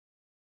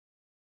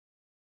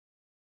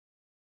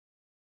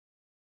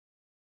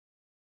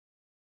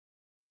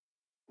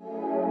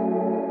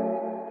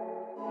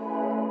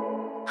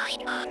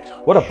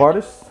What up,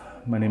 artists?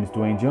 My name is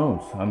Dwayne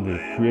Jones. I'm the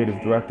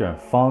creative director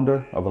and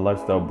founder of a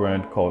lifestyle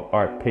brand called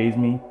Art Pays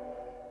Me.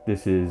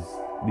 This is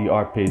the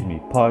Art Pays Me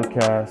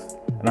podcast,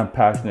 and I'm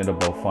passionate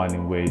about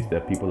finding ways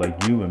that people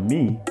like you and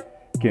me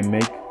can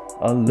make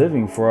a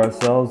living for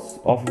ourselves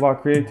off of our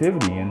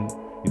creativity. And,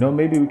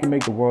 maybe we can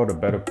make the world a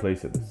better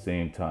place at the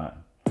same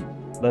time.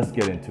 Let's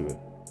get into it.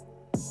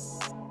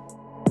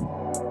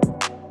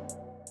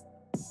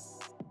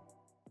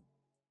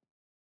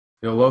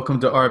 Yo, welcome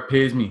to Art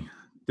Pays Me.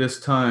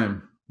 This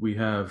time we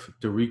have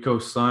DeRico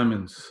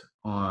Symonds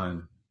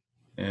on,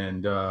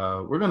 and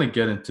we're going to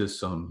get into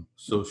some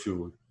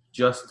social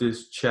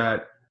justice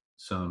chat,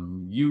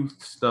 some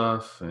youth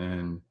stuff,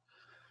 and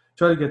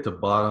try to get to the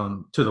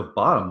bottom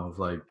of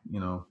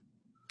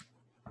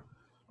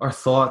our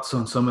thoughts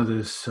on some of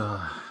this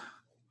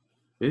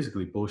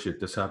basically bullshit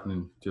that's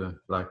happening to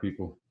Black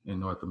people in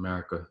North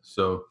America.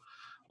 So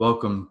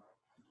welcome.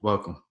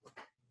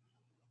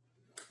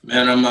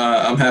 Man,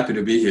 I'm happy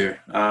to be here.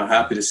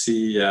 Happy to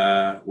see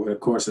where the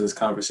course of this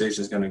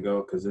conversation is going to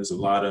go, because there's a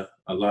lot of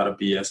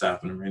BS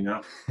happening right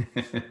now.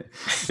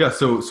 Yeah.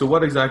 So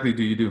what exactly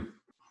do you do?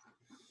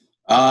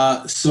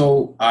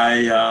 So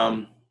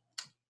I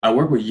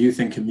work with youth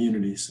and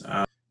communities.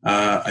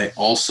 I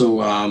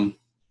also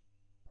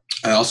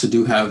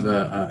do have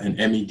an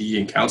MED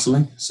in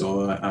counseling.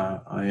 So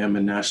I am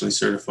a nationally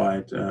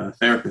certified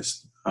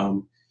therapist,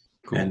 cool.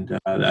 And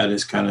that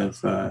is kind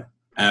of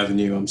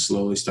avenue I'm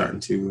slowly starting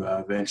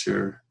to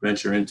venture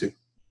into.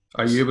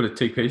 Are you able to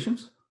take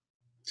patients?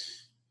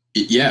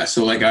 Yeah,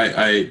 so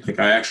I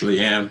actually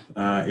am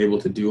able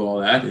to do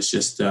all that. It's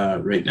just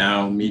right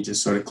now me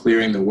just sort of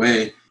clearing the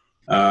way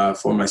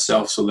for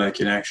myself so that I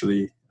can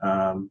actually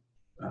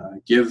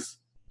give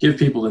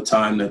people the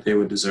time that they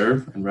would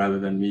deserve, and rather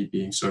than me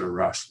being sort of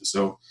rushed.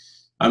 So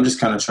I'm just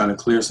kind of trying to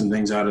clear some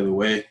things out of the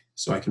way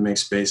so I can make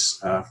space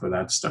for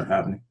that to start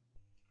happening.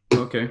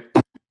 Okay.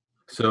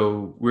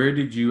 So where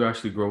did you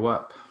actually grow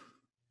up?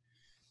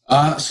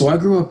 So I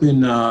grew up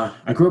in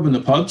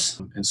the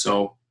pubs, and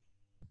so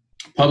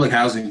public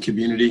housing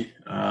community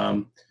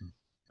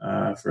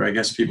for, I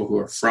guess, people who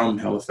are from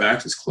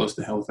Halifax. It's close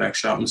to Halifax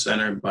Shopping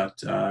Center,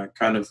 but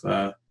kind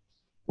of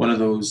one of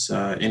those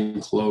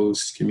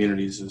enclosed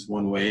communities. There's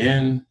one way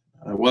in.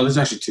 Well, there's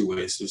actually two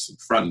ways. There's a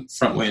front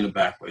way and a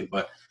back way,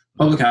 but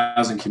public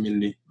housing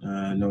community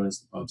known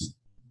as the pubs.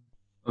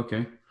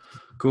 Okay,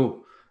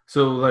 cool.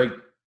 So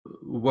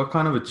what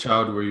kind of a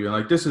child were you?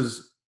 Like, this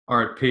is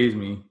Art Pays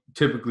Me.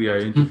 Typically I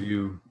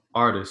interview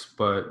artists,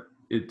 but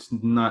it's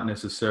not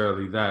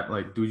necessarily that.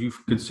 Like, do you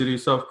consider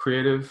yourself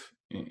creative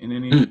in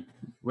any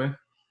way?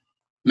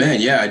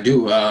 Man, yeah, I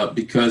do.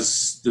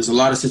 Because there's a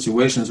lot of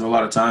situations or a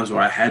lot of times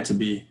where I had to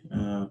be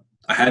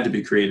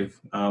creative,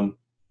 or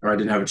I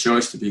didn't have a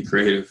choice to be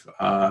creative.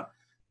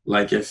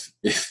 Like if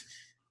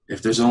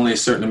there's only a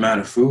certain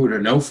amount of food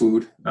or no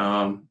food,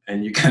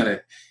 and you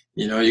gotta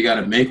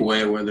make a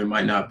way where there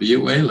might not be a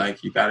way.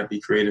 Like, you gotta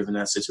be creative in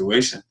that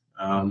situation.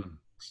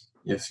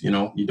 If you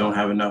don't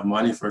have enough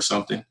money for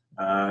something,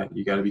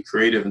 you got to be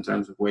creative in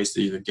terms of ways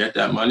to either get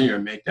that money or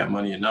make that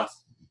money enough.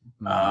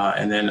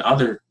 And then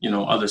other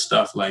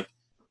stuff, like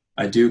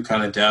I do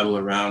kind of dabble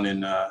around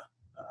in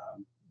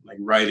like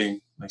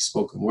writing, like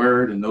spoken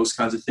word and those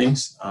kinds of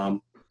things.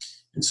 And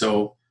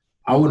so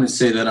I wouldn't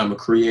say that I'm a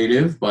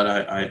creative, but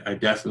I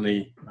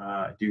definitely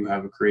do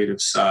have a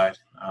creative side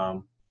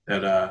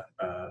that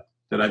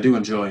I do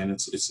enjoy, and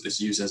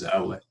it's used as an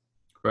outlet.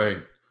 Right.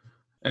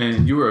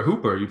 And you were a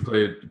hooper. You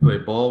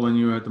played ball when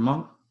you were at the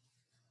Monk?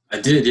 I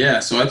did,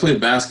 yeah. So I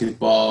played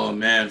basketball,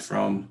 man,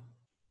 from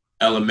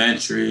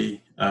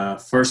elementary.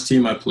 First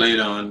team I played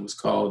on was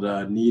called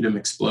Needham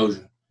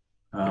Explosion.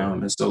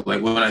 And so,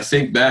 like, when I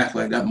think back,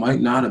 like, that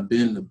might not have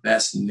been the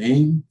best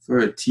name for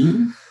a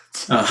team,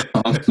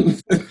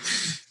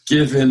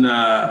 given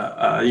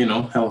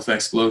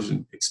Halifax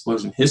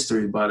Explosion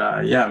history.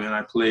 But yeah, man,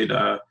 I played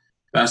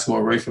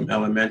basketball right from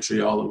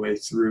elementary all the way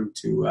through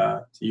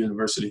to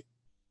university.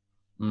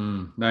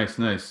 Nice,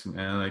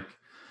 man. Like,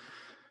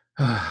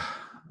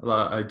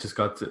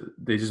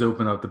 they just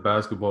opened up the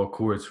basketball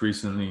courts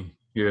recently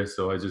here,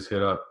 so I just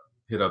hit up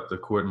the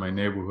court in my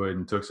neighborhood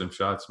and took some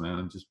shots, man.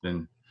 I've just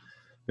been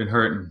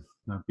hurting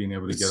not being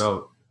able to get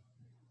out.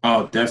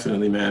 Oh,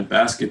 definitely, man.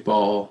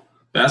 Basketball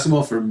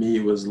for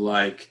me was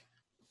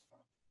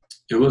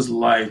it was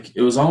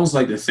almost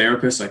like the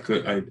therapist I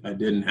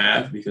didn't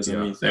have, because I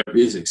mean,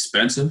 therapy is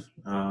expensive,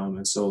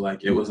 and so,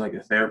 like, it was like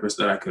a therapist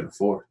that I could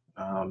afford,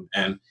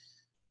 and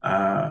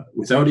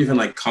without even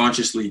like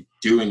consciously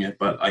doing it.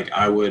 But like,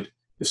 I would,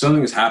 if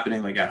something was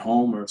happening like at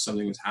home, or if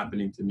something was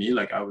happening to me,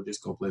 like, I would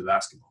just go play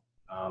basketball.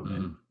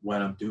 And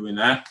when I'm doing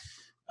that,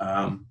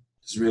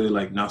 there's really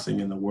like nothing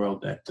in the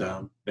world that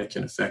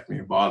can affect me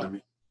or bother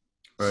me.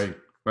 Right.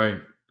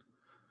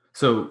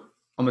 So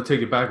I'm gonna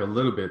take it back a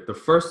little bit. The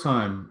first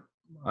time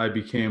I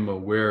became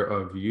aware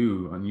of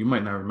you, and you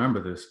might not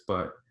remember this,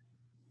 but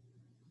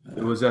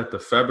it was at the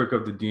Fabric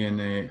of Our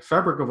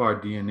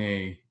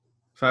DNA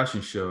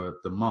fashion show at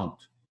the Mount.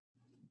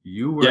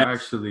 You were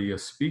actually a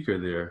speaker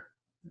there,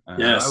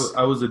 Yes.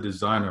 I was a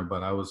designer,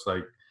 but I was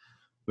like,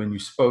 when you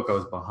spoke, I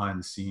was behind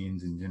the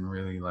scenes and didn't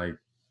really like,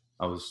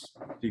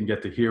 didn't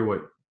get to hear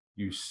what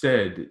you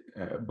said.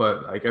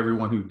 But like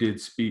everyone who did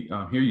speak,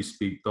 hear you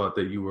speak, thought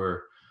that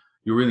you're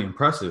really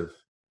impressive.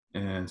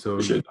 And so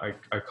Appreciate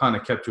I kind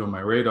of kept you on my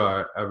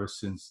radar ever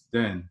since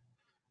then.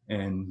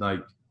 And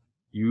like,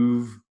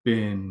 you've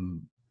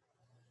been,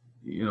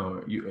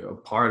 you a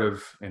part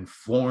of and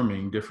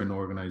forming different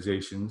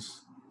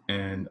organizations,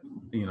 and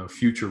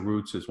Future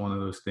Roots is one of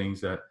those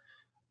things that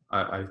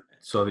I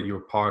saw that you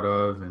were part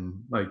of.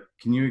 And like,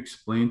 can you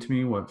explain to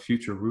me what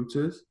Future Roots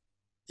is?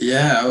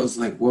 Yeah, I was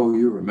like, whoa,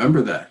 you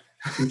remember that?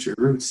 Future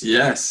Roots.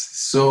 Yes.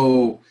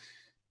 So,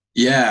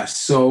 yeah.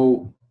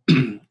 So,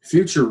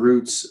 Future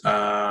Roots,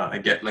 I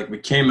get like we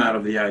came out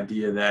of the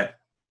idea that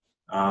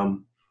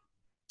um,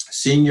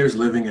 seniors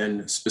living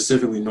in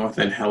specifically North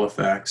End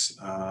Halifax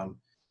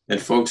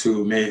and folks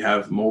who may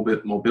have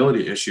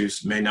mobility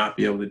issues may not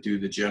be able to do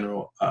the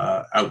general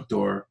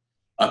outdoor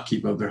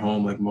upkeep of their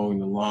home, like mowing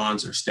the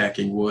lawns or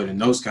stacking wood and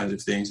those kinds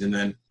of things. And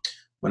then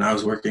when I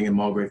was working in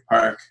Mulgrave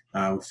Park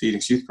with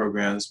Phoenix Youth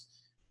Programs,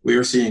 we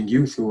were seeing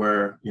youth who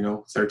were,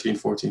 13,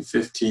 14,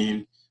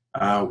 15,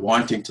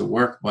 wanting to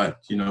work, but,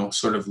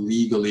 sort of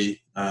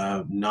legally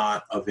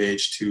not of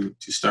age to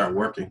start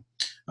working.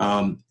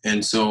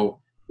 And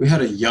so we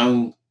had a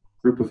young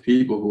group of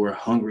people who were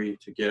hungry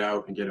to get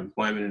out and get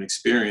employment and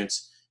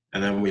experience.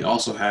 And then we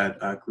also had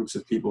groups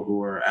of people who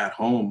were at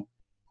home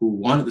who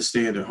wanted to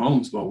stay in their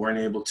homes but weren't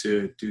able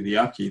to do the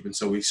upkeep. And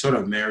so we sort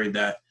of married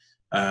that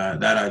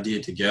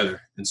idea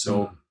together. And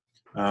so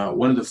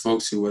one of the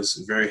folks who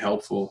was very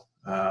helpful,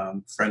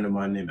 friend of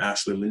mine named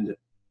Ashley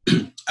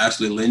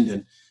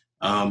Linden.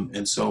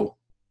 And so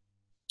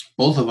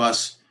both of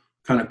us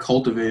kind of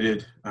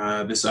cultivated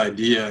this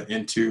idea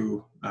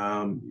into,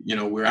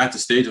 we're at the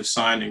stage of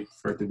signing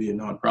for it to be a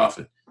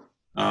nonprofit.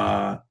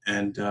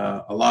 And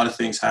a lot of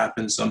things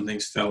happened. Some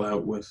things fell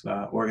out with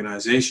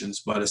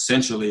organizations, but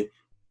essentially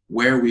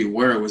where we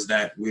were was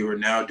that we were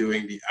now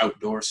doing the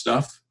outdoor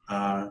stuff,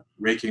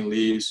 raking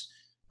leaves,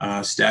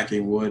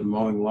 stacking wood,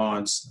 mowing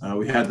lawns.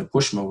 We had the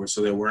push mower,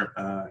 so they weren't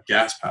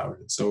gas powered.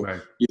 And so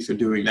youth were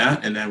doing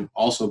that. And then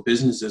also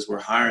businesses were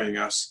hiring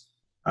us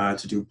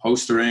to do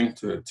postering,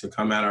 to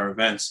come at our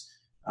events.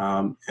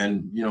 And,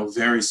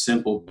 very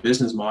simple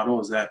business model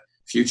is that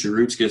Future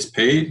Roots gets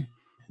paid,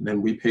 and then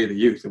we pay the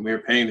youth. And we were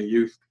paying the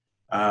youth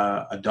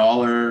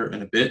 $1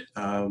 and a bit,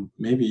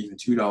 maybe even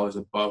 $2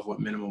 above what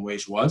minimum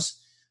wage was.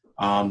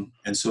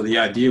 And so the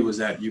idea was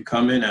that you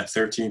come in at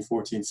 13,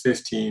 14,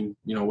 15,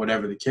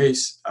 whatever the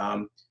case,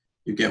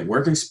 you get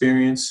work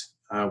experience.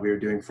 We were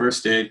doing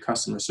first aid,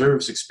 customer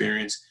service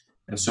experience.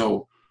 And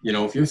so,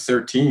 if you're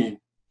 13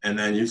 and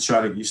then you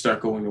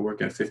start going to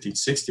work at 15,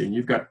 16,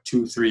 you've got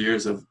 2-3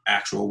 years of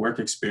actual work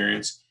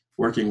experience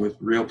working with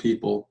real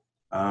people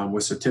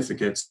with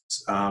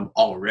certificates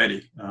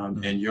already.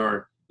 And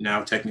you're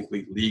now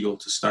technically legal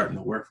to start in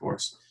the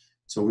workforce.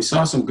 So we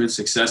saw some good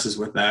successes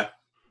with that.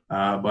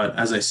 But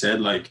as I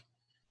said, like,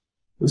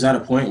 it was at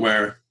a point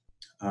where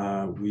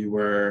we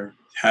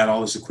had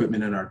all this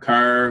equipment in our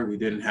car. We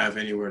didn't have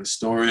anywhere to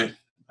store it.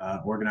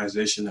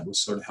 Organization that was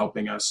sort of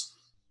helping us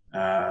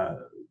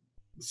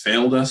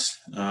failed us,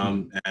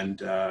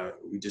 and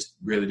we just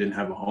really didn't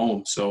have a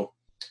home. So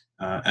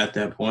at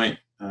that point,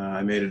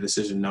 I made a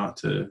decision not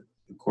to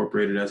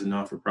incorporate it as a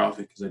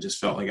non-for-profit because I just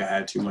felt like I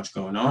had too much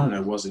going on and I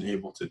wasn't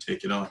able to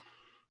take it on.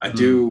 I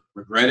do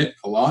regret it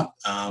a lot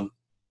at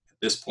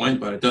this point,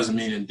 but it doesn't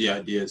mean the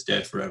idea is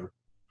dead forever.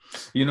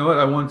 You know what?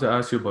 I wanted to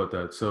ask you about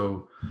that.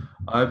 So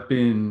Art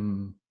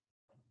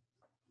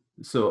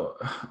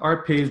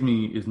Pays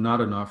Me is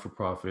not a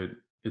not-for-profit.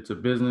 It's a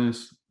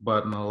business,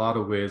 but in a lot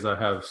of ways I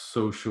have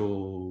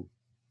social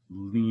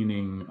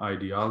leaning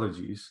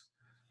ideologies.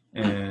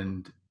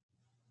 And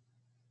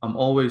I'm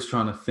always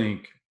trying to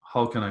think,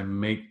 how can I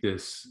make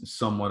this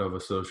somewhat of a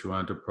social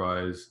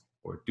enterprise,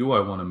 or do I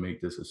want to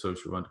make this a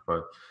social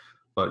enterprise?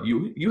 But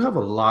you have a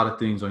lot of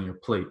things on your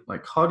plate.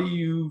 Like, how do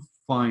you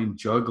find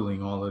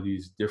juggling all of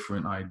these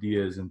different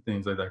ideas and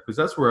things like that? Because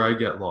that's where I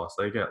get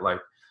lost.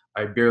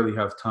 I barely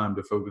have time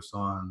to focus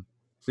on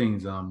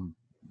things I'm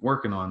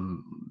working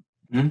on.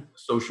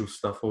 Social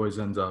stuff always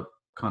ends up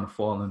kind of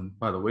falling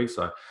by the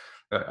wayside.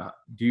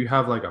 Do you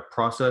have like a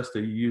process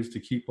that you use to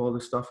keep all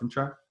this stuff in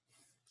check?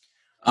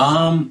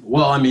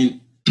 Well, I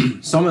mean,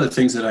 some of the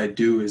things that I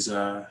do is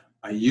I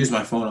use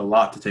my phone a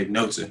lot to take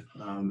notes in,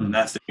 and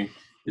that thing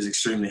is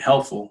extremely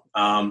helpful.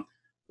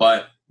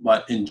 But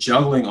in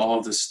juggling all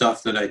of the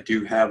stuff that I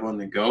do have on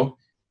the go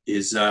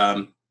is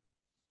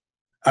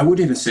I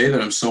wouldn't even say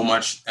that I'm so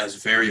much as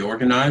very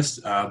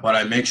organized, but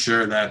I make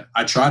sure that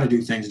I try to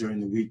do things during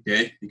the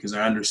weekday because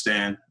I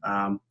understand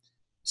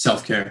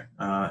self-care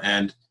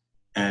and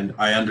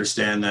I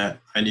understand that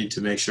I need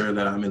to make sure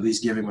that I'm at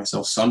least giving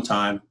myself some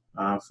time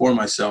for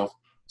myself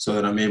so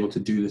that I'm able to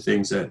do the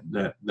things that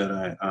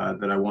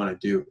I want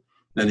to do.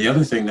 Then the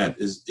other thing that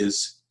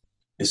is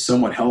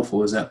somewhat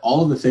helpful is that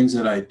all of the things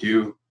that I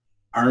do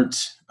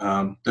aren't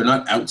they're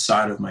not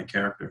outside of my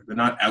character. They're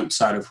not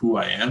outside of who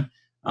I am.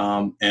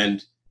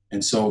 And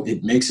And so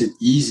it makes it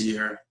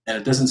easier, and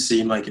it doesn't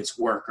seem like it's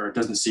work, or it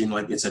doesn't seem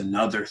like it's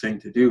another thing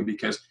to do,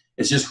 because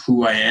it's just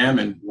who I am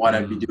and what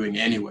I'd be doing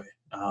anyway.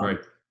 Right.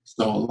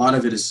 So a lot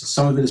of it is,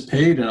 some of it is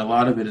paid and a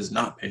lot of it is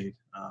not paid.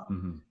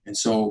 And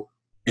so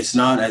it's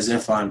not as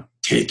if I'm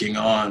taking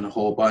on a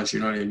whole bunch, you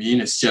know what I mean?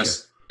 It's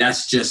just,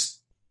 it's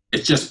just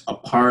a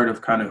part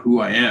of kind of who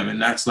I am.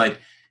 And that's like,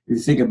 if you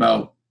think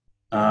about,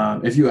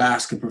 if you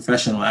ask a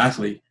professional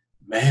athlete,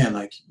 man,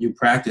 like you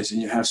practice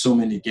and you have so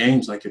many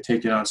games, like you're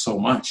taking on so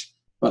much,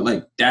 but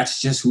like,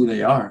 that's just who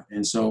they are.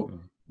 And so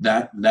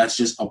that's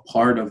just a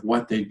part of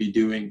what they'd be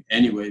doing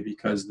anyway,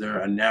 because they're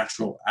a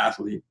natural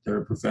athlete,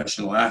 they're a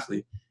professional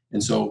athlete.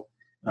 And so,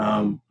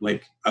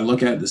 like I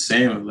look at it the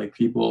same of like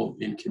people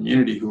in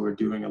community who are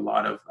doing a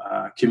lot of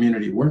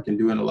community work and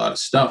doing a lot of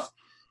stuff.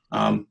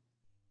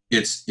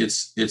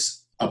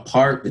 It's a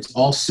part. It's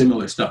all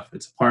similar stuff.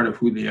 It's a part of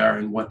who they are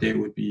and what they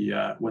would be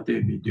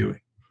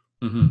doing.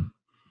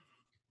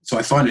 So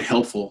I find it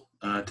helpful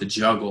to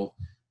juggle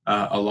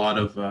a lot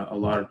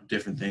of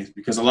different things,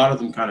 because a lot of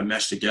them kind of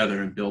mesh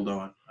together and build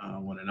on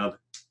one another.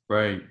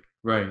 Right.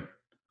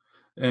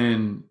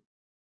 And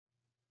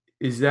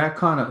is that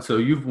kind of, so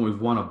you've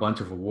won a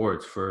bunch of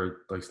awards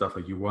for like stuff,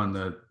 like you won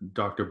the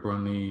Dr.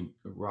 Brunley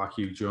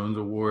Rocky Jones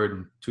Award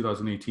in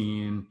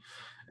 2018,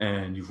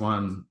 and you've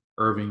won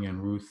Irving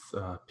and Ruth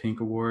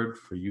Pink Award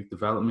for Youth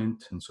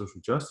Development and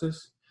Social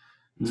Justice.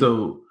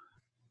 So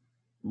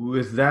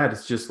with that,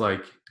 it's just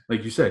like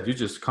you said, you're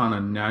just kind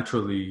of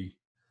naturally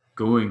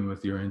going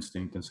with your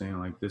instinct and saying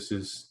like, this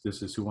is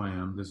who I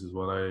am. This is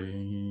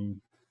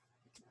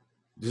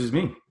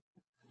me.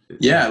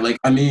 Yeah. Like,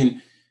 I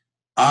mean,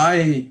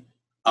 like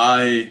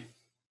I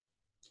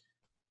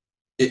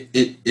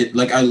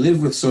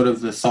live with sort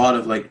of the thought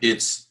of like,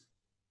 it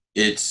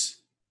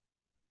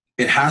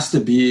has to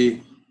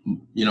be,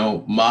 you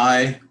know,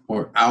 my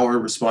or our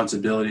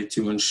responsibility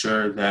to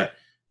ensure that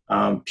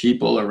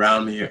people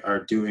around me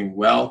are doing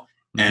well,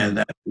 and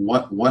that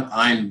what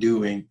I'm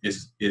doing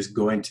is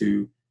going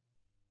to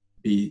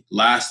be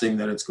lasting,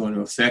 that it's going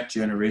to affect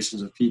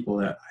generations of people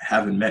that I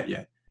haven't met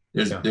yet.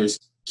 There's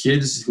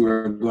kids who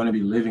are going to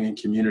be living in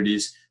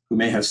communities who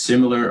may have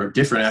similar or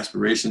different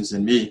aspirations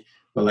than me,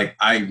 but like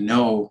I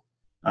know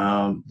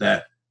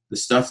that the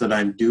stuff that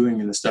I'm doing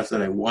and the stuff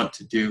that I want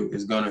to do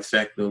is going to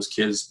affect those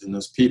kids and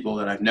those people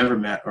that I've never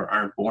met or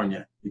aren't born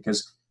yet,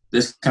 because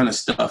this kind of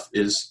stuff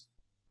is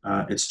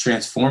it's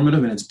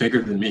transformative and it's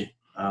bigger than me.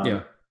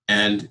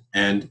 And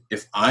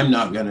if I'm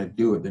not going to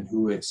do it, then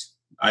who is?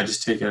 I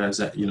just take it as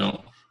that, you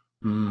know,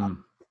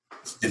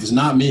 if it's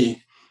not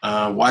me,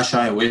 why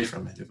shy away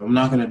from it? If I'm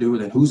not going to do it,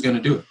 then who's going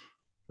to do it?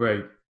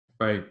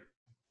 Right.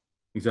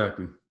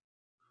 Exactly.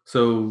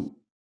 So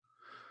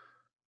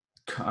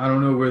I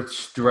don't know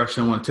which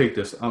direction I want to take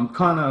this. I'm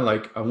kind of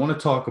like, I want to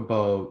talk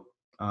about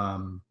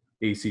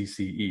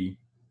ACCE,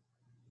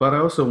 but I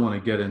also want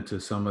to get into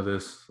some of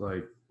this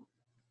like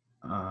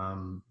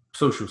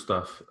social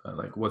stuff,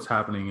 like what's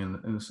happening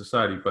in the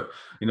society. But,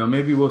 you know,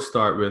 maybe we'll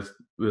start with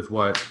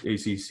what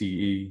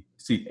ACCE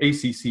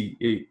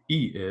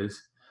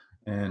is.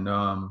 And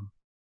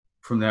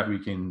from that, we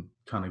can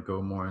kind of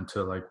go more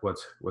into like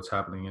what's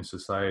happening in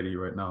society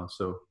right now.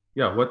 So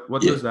yeah,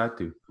 what does that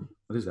do?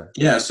 What is that?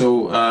 Yeah,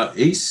 so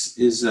ACE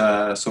is,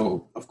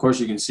 so of course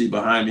you can see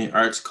behind me,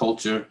 arts,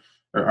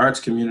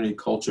 community,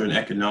 culture, and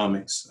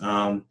economics.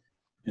 And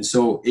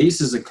so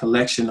ACE is a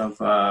collection of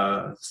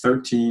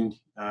 13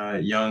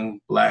 young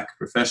Black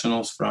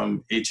professionals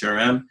from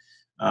HRM,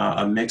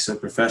 a mix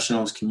of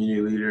professionals,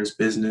 community leaders,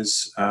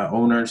 business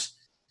owners,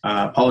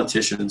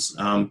 politicians.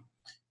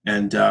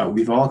 And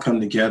we've all come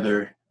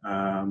together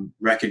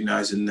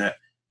recognizing that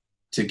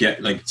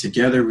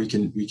together we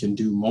can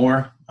do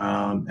more,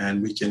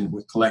 and we can,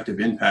 with collective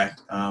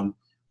impact,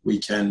 we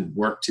can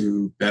work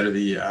to better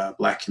the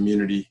Black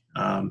community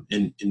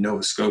in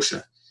Nova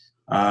Scotia.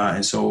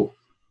 And so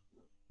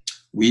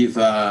we've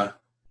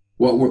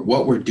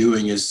what we're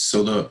doing is,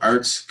 so the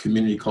arts,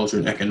 community, culture,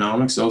 and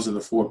economics, those are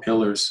the four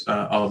pillars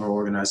of our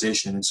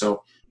organization. And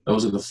so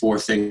those are the four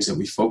things that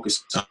we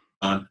focus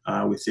on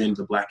within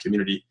the Black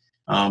community.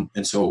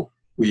 And so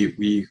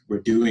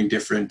we're doing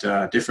different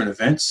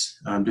events,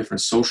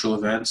 different social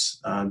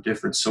events,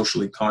 different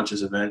socially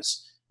conscious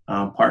events,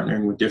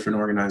 partnering with different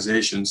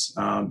organizations,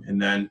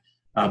 and then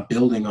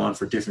building on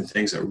for different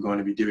things that we're going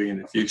to be doing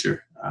in the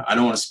future. I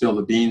don't want to spill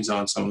the beans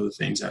on some of the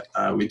things that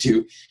we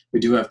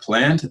do have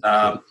planned,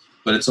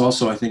 but it's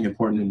also, I think,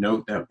 important to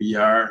note that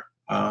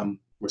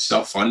we're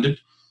self-funded,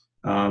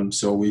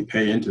 so we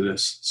pay into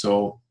this.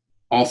 So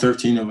all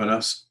 13 of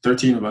us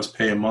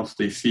pay a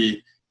monthly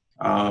fee,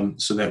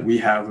 so that we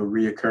have a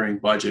reoccurring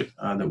budget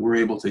that we're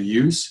able to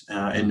use,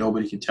 and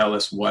nobody can tell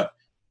us what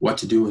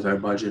to do with our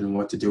budget and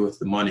what to do with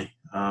the money.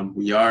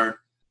 We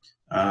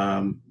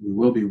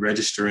will be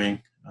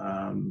registering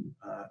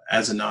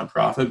as a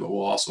nonprofit, but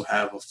we'll also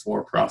have a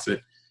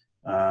for-profit,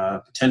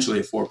 potentially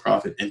a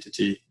for-profit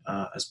entity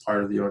as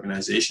part of the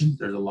organization.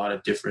 There's a lot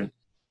of different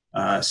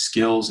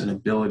skills and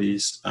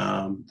abilities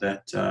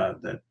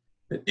that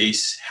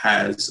ACE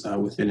has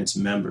within its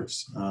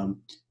members.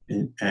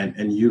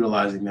 and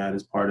utilizing that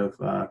as part of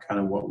kind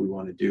of what we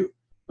want to do.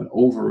 But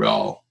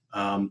overall,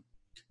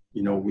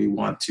 we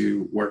want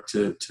to work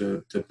to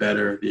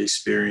better the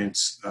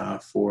experience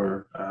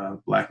for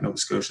Black Nova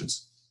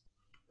Scotians.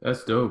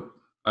 That's dope.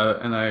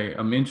 And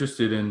I'm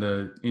interested in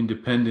the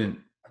independent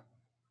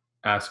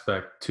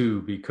aspect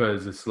too,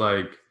 because it's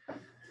like,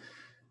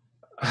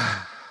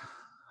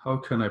 how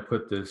can I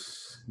put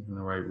this in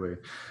the right way?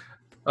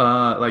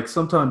 Like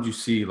sometimes you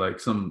see like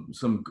some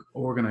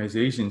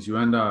organizations, you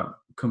end up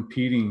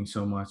competing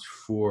so much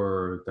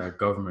for that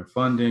government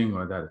funding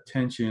or that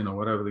attention or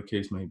whatever the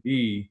case may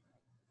be,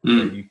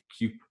 that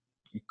you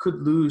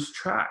could lose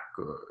track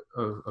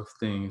of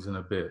things in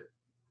a bit.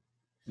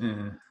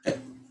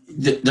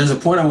 There's a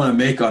point I want to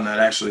make on that,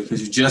 actually,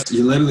 because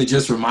you literally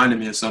just reminded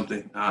me of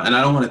something, and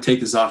I don't want to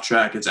take this off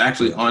track. It's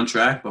actually on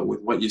track, but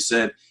with what you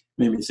said,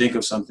 made me think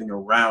of something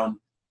around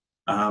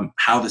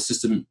how the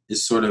system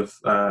is sort of,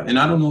 and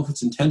I don't know if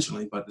it's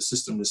intentionally, but the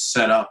system is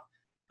set up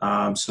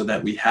so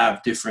that we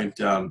have different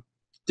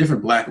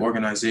Black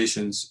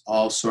organizations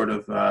all sort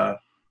of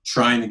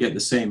trying to get the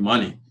same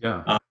money.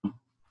 Yeah.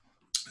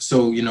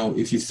 So,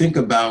 if you think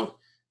about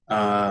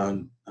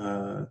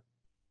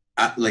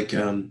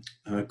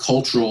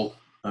cultural,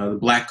 the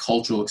Black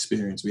cultural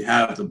experience, we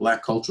have the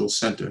Black Cultural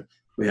Center,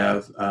 we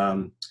have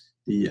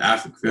the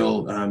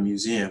Africville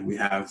Museum, we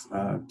have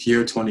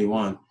Pier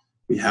 21,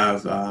 we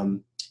have,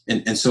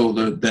 and so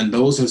then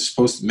those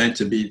are meant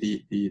to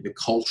be the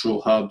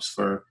cultural hubs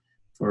for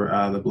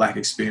the Black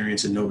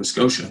experience in Nova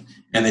Scotia,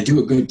 and they do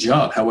a good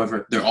job.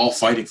 However, they're all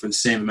fighting for the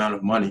same amount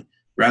of money,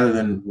 rather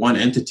than one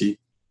entity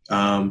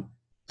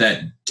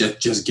that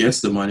just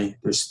gets the money.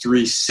 There's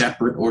 3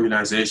 separate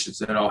organizations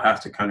that all have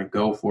to kind of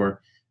go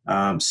for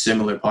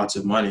similar pots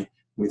of money.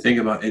 When we think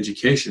about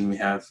education, we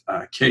have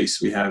CASE,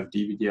 we have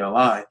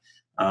DVDLI,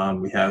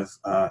 we have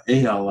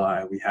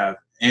ALI, we have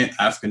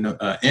African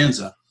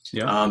ANZA,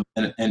 yeah.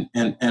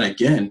 And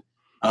again,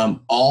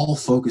 all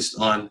focused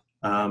on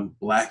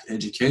Black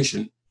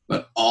education,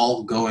 but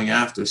all going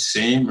after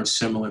same or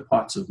similar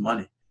pots of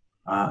money.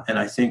 And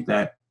I think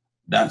that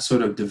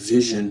sort of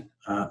division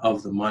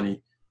of the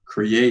money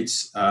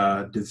creates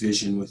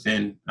division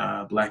within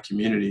Black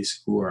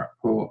communities who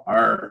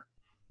are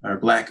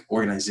Black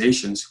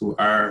organizations who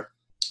are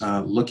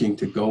looking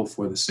to go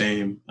for the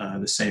same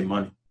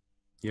money.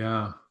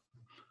 Yeah,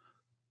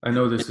 I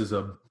know this is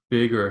a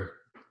bigger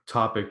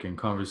topic and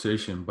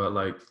conversation, but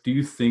like, do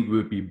you think we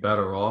would be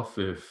better off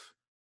if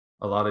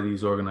a lot of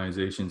these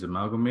organizations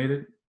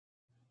amalgamated?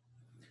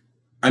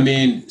 I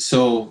mean,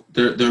 so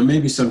there may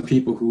be some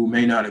people who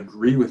may not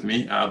agree with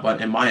me,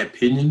 but in my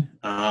opinion,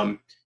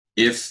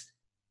 if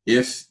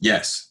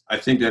yes, I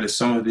think that if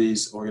some of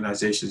these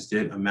organizations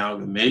did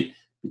amalgamate,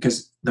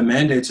 because the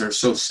mandates are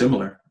so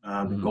similar,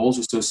 the goals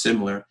are so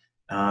similar,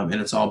 and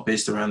it's all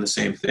based around the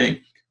same thing.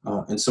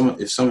 And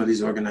if some of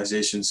these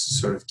organizations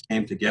sort of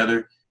came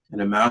together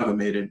and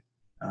amalgamated,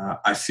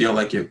 I feel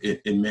like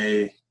it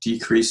may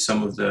decrease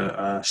some of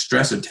the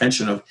stress and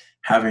tension of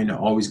having to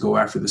always go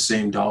after the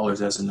same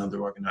dollars as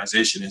another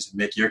organization is, and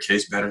make your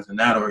case better than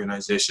that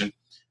organization.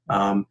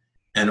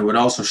 And it would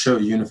also show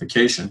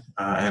unification.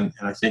 And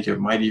I think it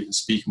might even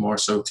speak more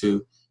so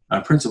to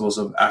principles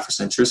of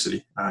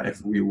Afrocentricity.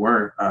 If we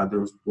were, there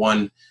was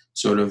one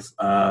sort of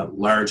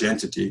large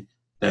entity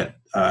that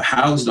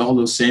housed all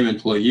those same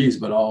employees,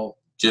 but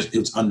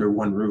it's under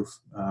one roof,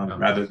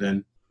 rather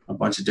than a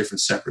bunch of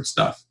different separate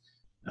stuff.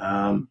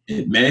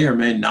 It may or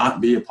may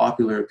not be a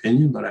popular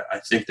opinion, but I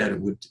think that it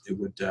would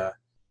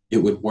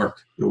work.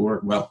 It would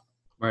work well.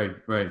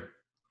 Right.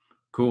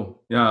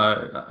 Cool.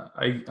 Yeah,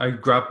 I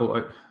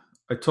grapple.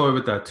 I toy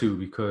with that too,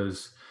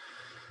 because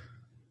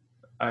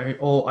I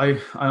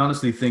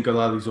honestly think a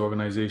lot of these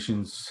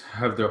organizations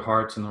have their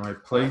hearts in the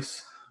right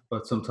place,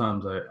 but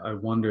sometimes I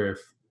wonder if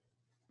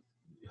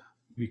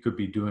we could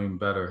be doing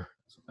better,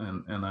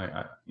 and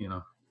I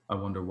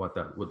wonder what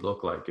that would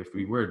look like if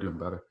we were doing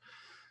better.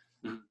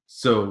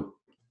 So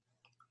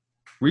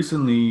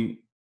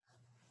recently,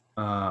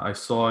 I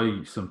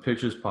saw some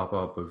pictures pop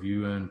up of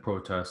you in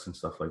protests and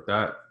stuff like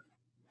that,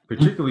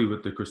 particularly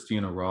with the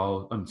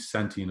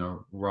Santina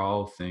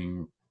Rao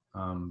thing,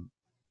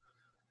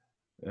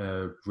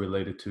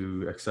 related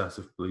to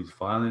excessive police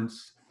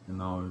violence, and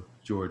now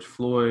George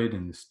Floyd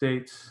in the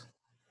States,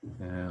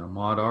 and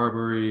Ahmaud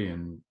Arbery,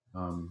 and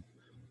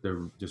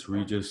the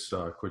Regis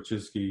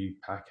Korchinski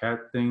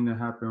Paquette thing that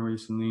happened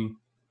recently.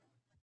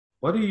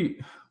 What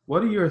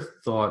are your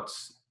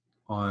thoughts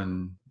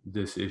on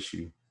this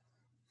issue?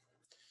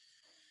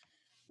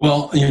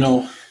 Well,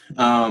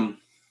 I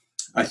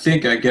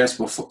guess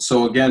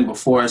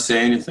before I say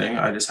anything,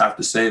 I just have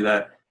to say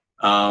that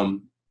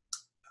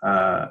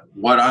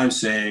what I'm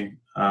saying,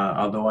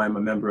 although I'm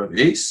a member of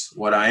ACE,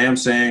 what I am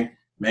saying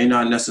may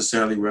not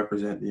necessarily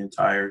represent the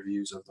entire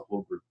views of the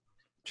whole group.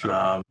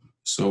 Sure.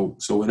 So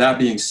with that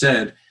being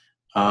said,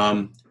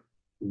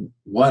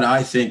 what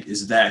I think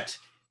is that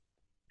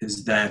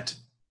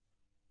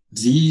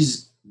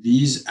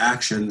these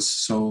actions,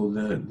 so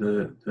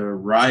the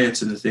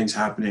riots and the things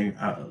happening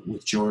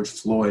with George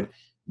Floyd,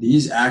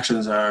 these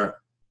actions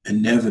are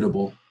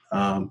inevitable,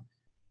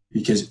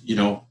 because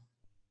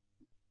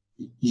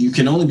you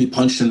can only be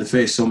punched in the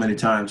face so many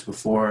times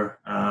before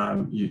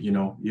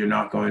you're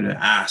not going to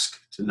ask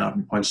to not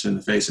be punched in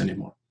the face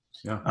anymore.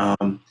 Yeah.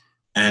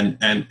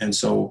 And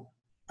so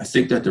I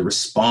think that the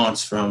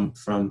response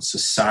from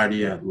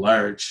society at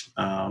large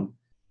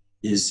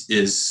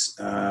is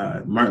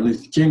Martin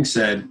Luther King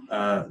said,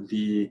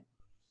 the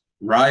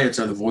riots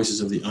are the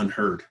voices of the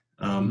unheard.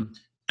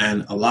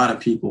 And a lot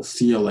of people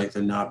feel like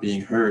they're not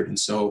being heard. And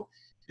so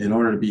in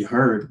order to be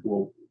heard,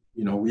 well,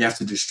 we have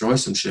to destroy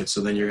some shit,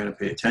 so then you're going to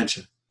pay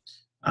attention.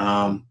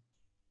 And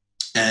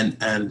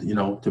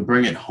to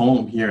bring it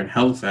home here in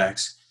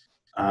Halifax,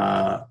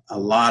 a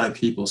lot of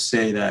people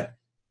say that,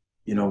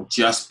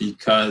 just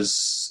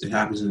because it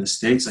happens in the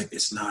States, like,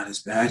 it's not as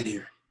bad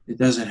here. It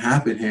doesn't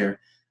happen here.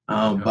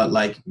 But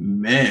like,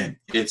 man,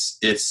 it's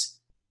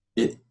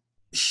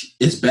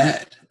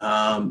bad.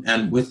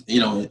 And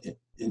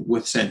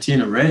with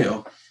Santina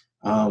Rayo,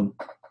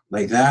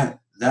 like that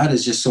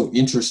is just so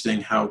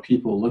interesting how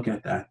people look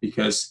at that,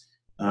 because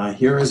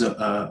here is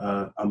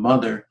a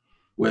mother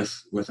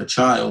with a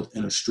child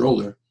in a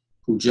stroller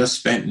who just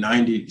spent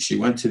she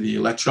went to the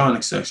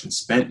electronics section,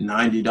 spent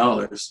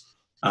 $90,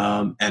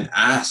 and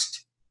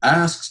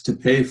asked to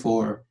pay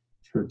for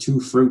her 2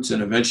 fruits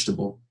and a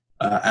vegetable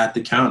at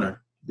the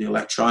counter. The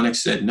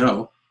electronics said,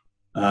 no,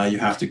 you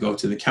have to go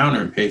to the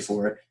counter and pay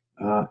for it.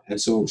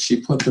 And so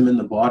she put them in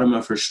the bottom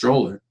of her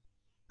stroller,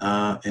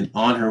 and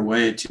on her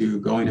way to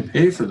going to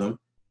pay for them,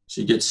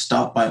 she gets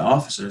stopped by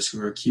officers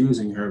who are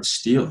accusing her of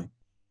stealing.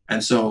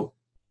 And so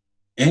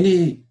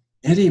any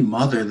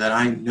mother that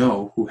I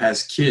know who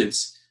has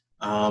kids,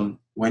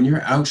 when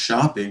you're out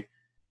shopping,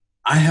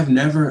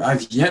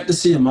 I've yet to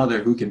see a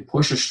mother who can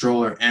push a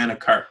stroller and a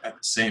cart at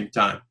the same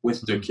time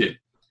with their kid.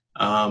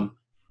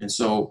 And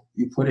so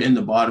you put it in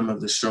the bottom of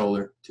the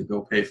stroller to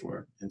go pay for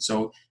it. And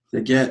so to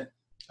get,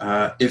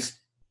 if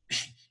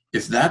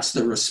that's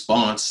the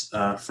response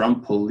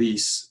from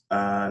police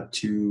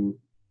to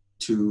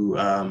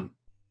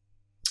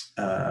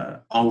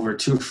over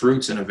 2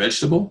 fruits and a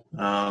vegetable,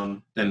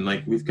 then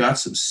like we've got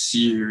some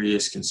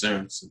serious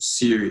concerns.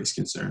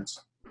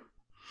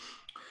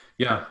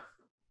 Yeah.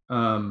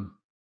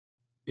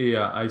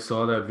 Yeah, I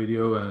saw that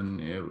video, and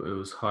it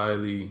was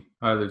highly,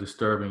 highly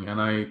disturbing.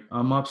 And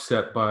I'm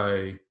upset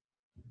by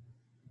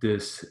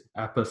this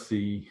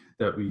apathy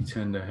that we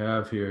tend to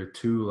have here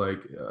too. Like,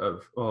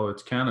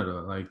 it's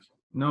Canada. Like,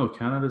 no,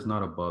 Canada's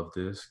not above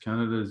this.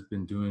 Canada's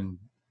been doing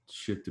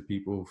shit to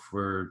people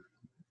for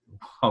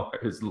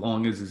as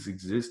long as it's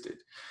existed.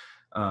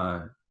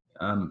 And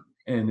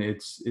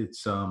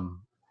it's a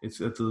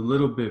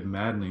little bit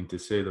maddening, to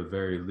say the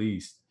very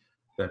least,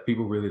 that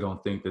people really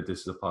don't think that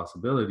this is a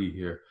possibility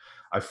here.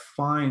 I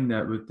find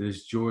that with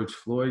this George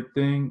Floyd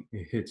thing,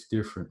 it hits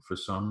different for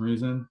some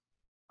reason.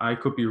 I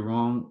could be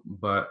wrong,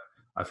 but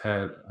I've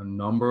had a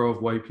number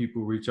of white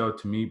people reach out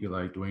to me, be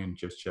like, Dwayne,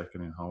 just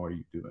checking in, how are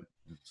you doing?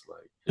 And it's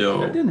like,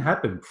 that didn't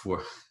happen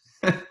before.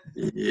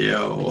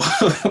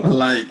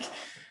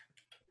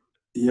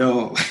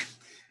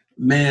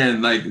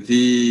 Man,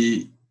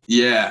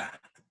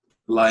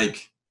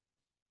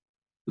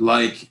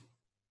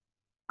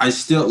 I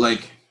still,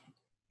 like,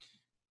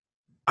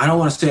 I don't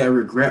want to say I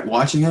regret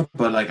watching it,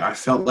 but like, I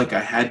felt like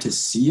I had to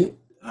see it,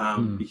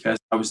 because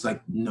I was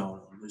like,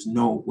 no, there's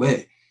no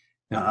way.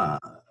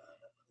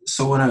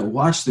 So when I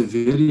watched the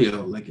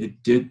video, like,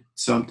 it did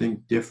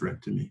something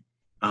different to me.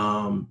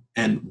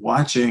 And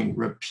watching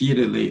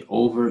repeatedly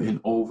over and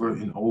over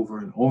and over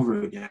and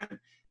over again,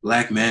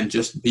 Black men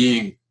just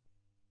being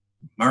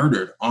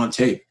murdered on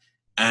tape,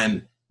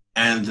 and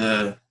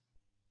the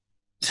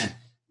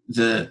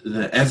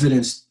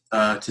evidence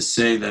to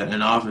say that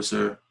an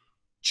officer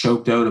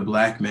choked out a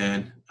Black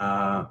man,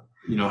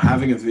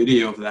 having a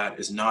video of that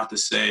is not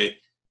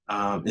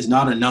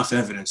enough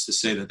evidence to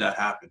say that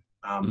happened.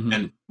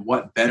 And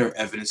what better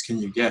evidence can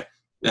you get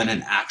than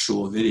an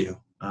actual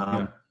video?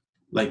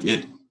 Like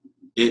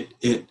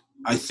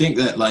I think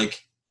that,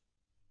 like,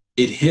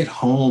 it hit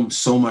home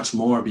so much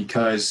more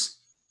because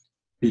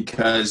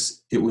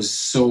it was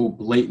so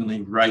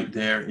blatantly right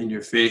there in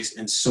your face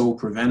and so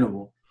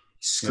preventable,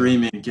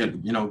 screaming,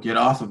 get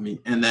off of me.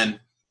 And then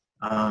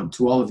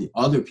to all of the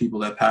other people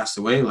that passed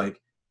away, like,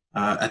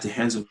 at the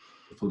hands of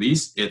the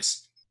police,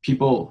 it's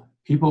people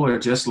are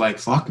just like,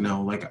 fuck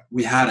no, like,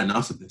 we had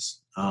enough of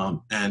this.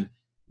 And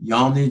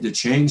y'all need to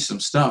change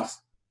some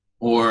stuff,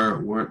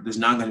 or there's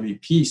not going to be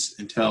peace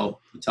until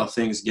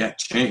things get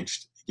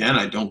changed. Again,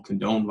 I don't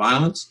condone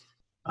violence,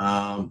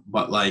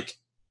 but like,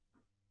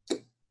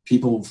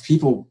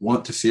 people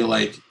want to feel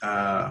like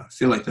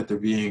that they're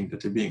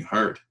being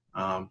heard,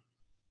 and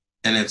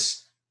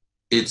it's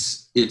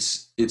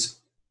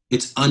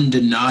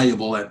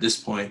undeniable at this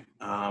point,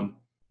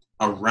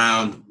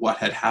 around what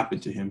had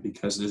happened to him,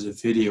 because there's a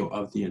video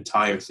of the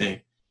entire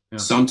thing.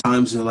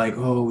 Sometimes they're like,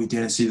 oh, we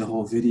didn't see the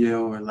whole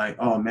video, or like,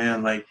 oh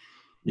man, like,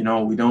 we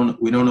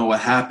don't know what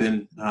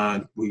happened,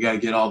 we got to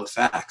get all the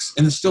facts,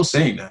 and they're still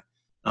saying that.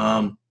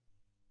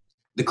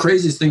 The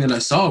craziest thing that I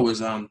saw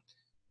was when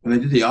they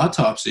did the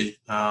autopsy,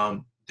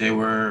 they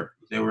were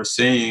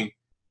saying,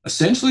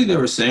 essentially they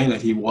were saying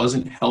that he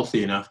wasn't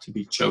healthy enough to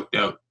be choked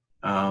out,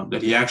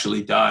 that he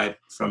actually died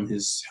from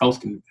his health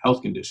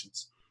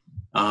conditions.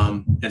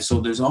 And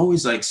so there's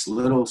always like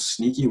little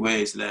sneaky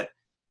ways that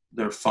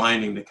they're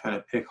finding to kind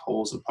of pick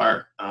holes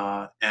apart.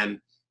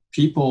 And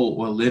people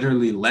will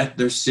literally let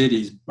their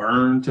cities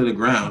burn to the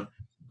ground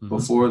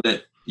before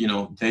that,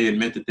 they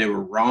admit that they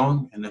were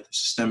wrong and that there's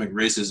systemic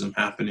racism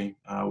happening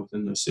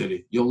within the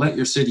city. You'll let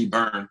your city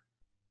burn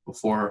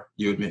before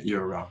you admit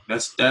you're wrong.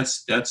 That's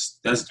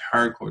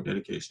hardcore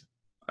dedication.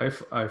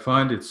 I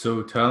find it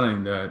so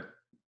telling that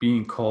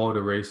being called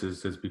a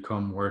racist has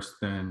become worse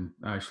than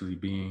actually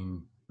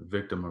being a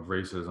victim of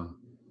racism.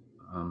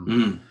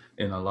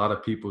 In a lot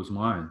of people's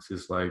minds,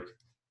 it's like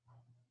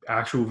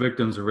actual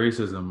victims of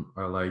racism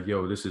are like,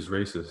 yo, this is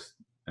racist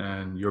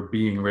and you're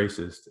being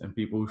racist, and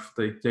people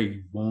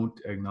they won't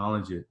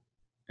acknowledge it,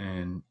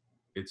 and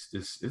it's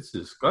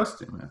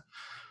disgusting,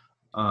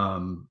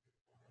 man.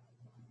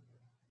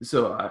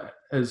 So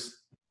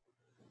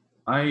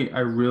I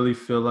really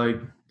feel like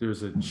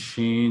there's a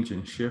change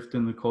and shift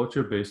in the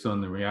culture based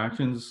on the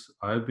reactions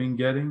I've been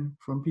getting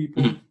from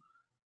people.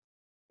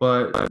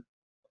 But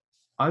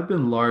I've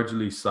been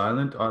largely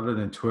silent. Other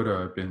than Twitter,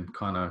 I've been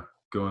kind of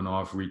going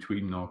off,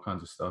 retweeting all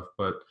kinds of stuff.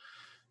 But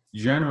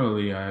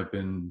generally, I have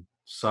been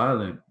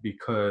silent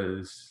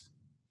because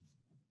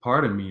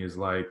part of me is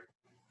like,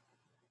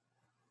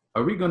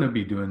 are we going to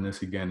be doing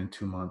this again in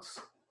 2 months?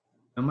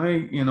 Am I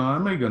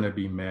going to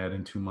be mad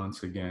in 2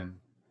 months again?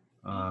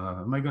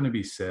 Am I going to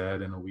be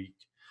sad in a week?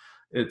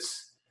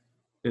 It's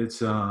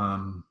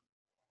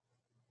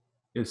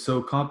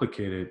so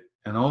complicated.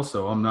 And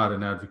also, I'm not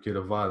an advocate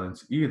of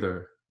violence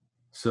either.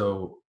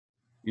 So,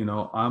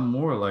 I'm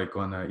more like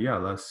on that, yeah,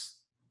 let's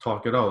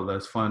talk it out.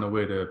 Let's find a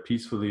way to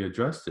peacefully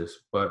address this.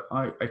 But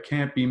I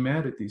can't be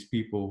mad at these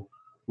people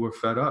who are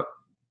fed up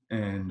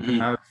and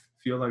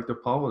feel like they're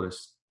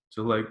powerless.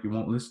 So like, you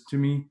won't listen to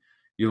me.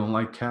 You don't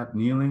like Cap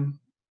kneeling.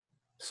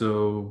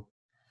 So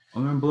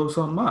I'm going to blow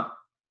something up.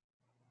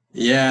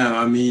 Yeah,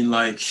 I mean,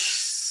 like,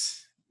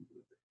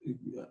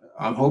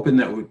 I'm hoping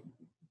that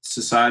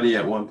society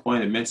at one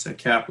point admits that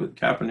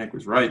Kaepernick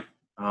was right.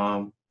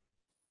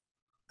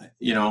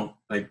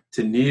 Like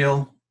to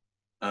kneel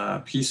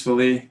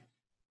peacefully,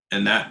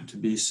 and that to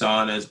be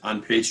seen as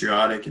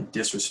unpatriotic and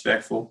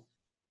disrespectful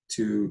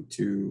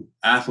to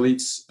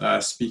athletes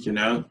speaking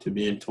out, to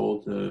being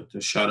told to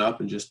shut up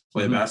and just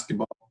play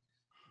basketball.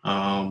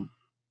 And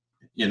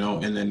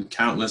then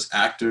countless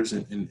actors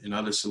and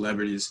other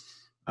celebrities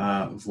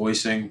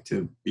voicing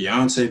to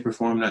Beyonce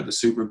performing at the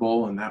Super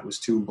Bowl, and that was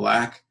too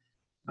black.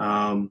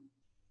 At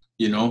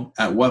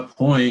what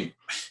point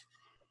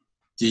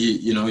do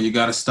you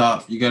got to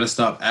stop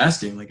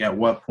asking, like, at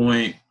what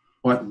point,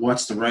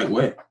 what's the right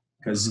way?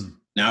 Because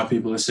now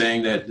people are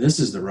saying that this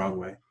is the wrong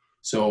way.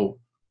 So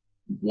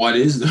what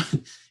is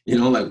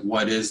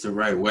what is the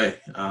right way?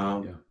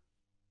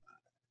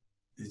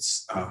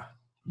 It's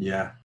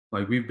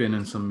like, we've been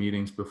in some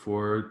meetings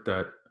before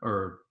that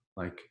are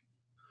like,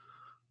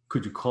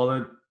 could you call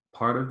it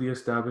part of the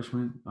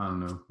establishment? I don't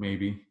know,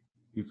 maybe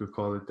you could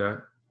call it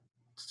that,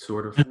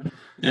 sort of.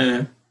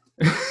 Yeah.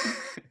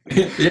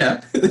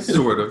 Yeah.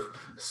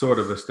 sort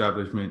of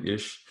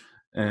establishment-ish.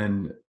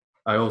 And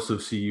I also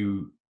see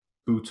you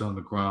boots on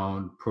the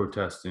ground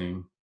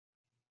protesting.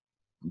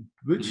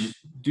 Which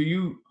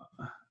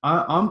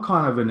I'm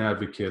kind of an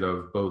advocate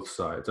of both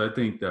sides. I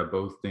think that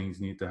both things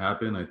need to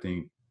happen. I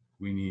think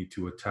we need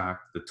to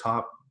attack the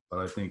top, but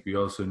I think we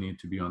also need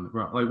to be on the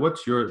ground. Like,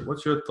 what's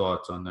your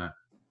thoughts on that?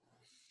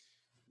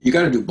 You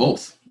got to do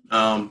both,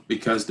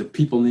 because the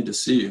people need to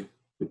see you.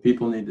 The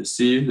people need to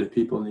see you. The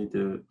people need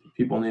to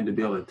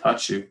be able to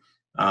touch you.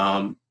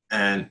 And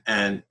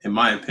in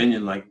my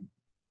opinion, like,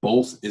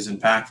 both is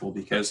impactful,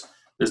 because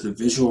there's the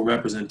visual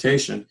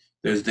representation.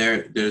 There's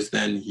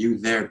then you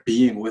there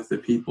being with the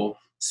people,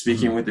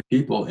 speaking with the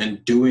people,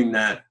 and doing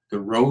the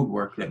road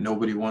work that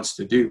nobody wants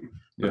to do.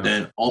 But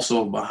then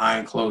also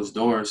behind closed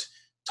doors,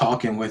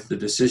 talking with the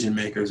decision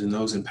makers and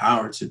those in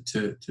power to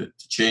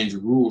change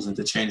rules and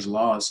to change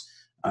laws,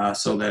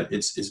 so that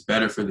it's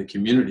better for the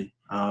community.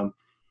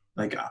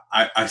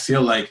 I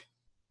feel like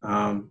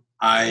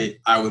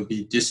I would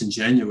be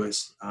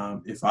disingenuous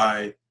if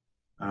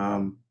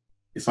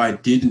I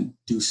didn't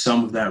do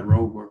some of that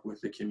road work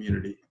with the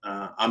community.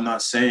 I'm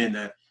not saying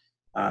that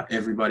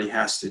everybody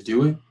has to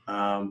do it,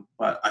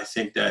 but I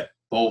think that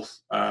both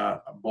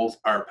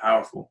are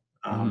powerful,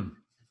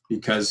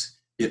 because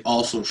it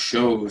also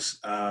shows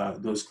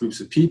those groups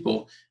of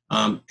people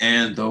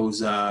and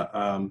those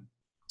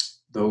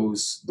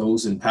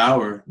in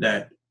power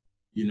that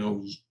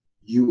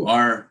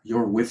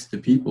you're with the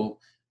people.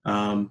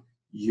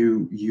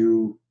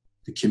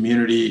 The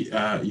community,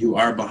 you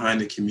are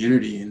behind the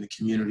community, and the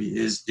community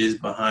is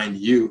behind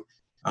you.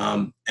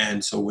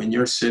 And so when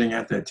you're sitting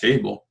at that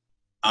table,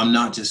 I'm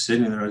not just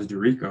sitting there as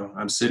DeRico.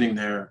 I'm sitting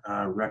there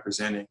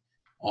representing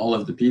all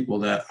of the people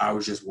that I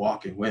was just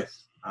walking with.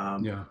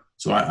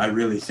 So I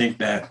really think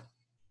that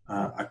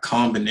a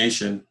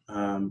combination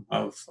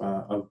of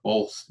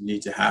both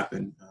need to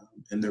happen.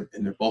 and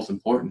they're both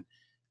important.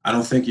 I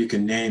don't think you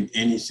can name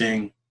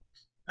anything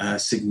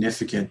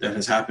significant that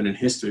has happened in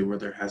history where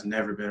there has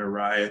never been a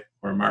riot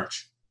or a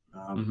march.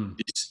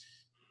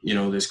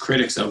 There's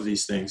critics of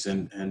these things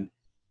and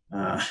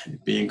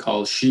being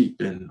called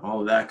sheep and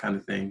all of that kind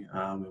of thing.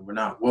 And we're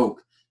not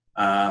woke,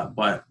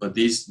 but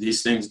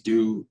these things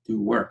do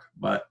work.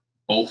 But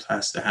both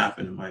has to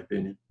happen, in my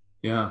opinion.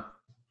 Yeah.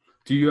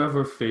 Do you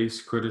ever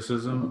face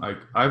criticism? I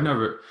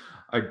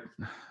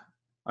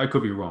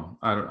could be wrong.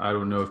 I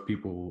don't know if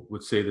people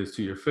would say this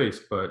to your face,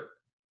 but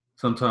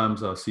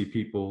sometimes I'll see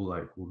people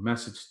like will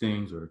message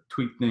things or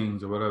tweet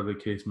things or whatever the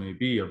case may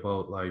be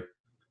about like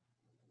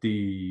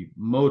the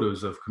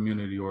motives of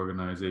community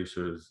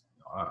organizers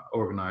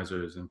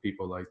and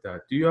people like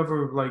that. Do you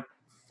ever like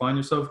find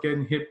yourself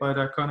getting hit by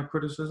that kind of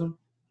criticism?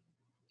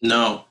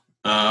 No,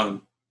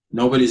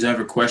 nobody's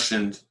ever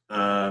questioned,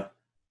 and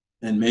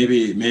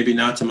maybe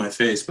not to my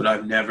face, but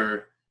I've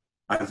never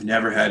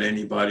had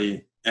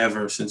anybody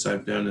ever since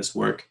I've done this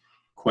work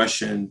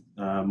question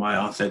my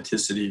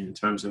authenticity in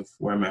terms of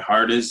where my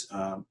heart is,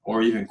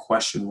 or even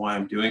question why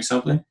I'm doing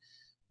something.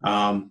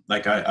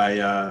 Like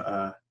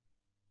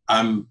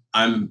I'm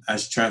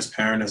as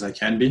transparent as I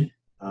can be,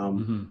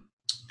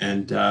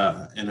 and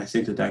I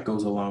think that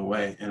goes a long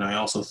way. And I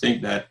also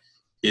think that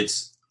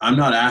I'm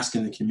not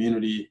asking the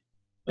community,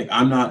 like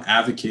I'm not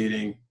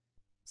advocating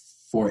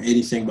for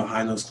anything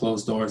behind those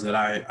closed doors that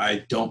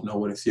I don't know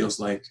what it feels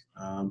like,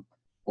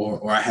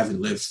 or I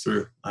haven't lived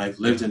through. I've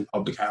lived in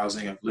public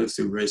housing. I've lived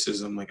through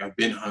racism. Like I've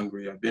been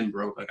hungry. I've been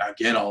broke. Like I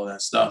get all of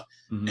that stuff.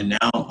 And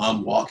now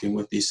I'm walking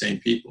with these same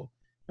people.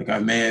 Like I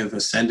may have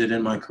ascended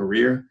in my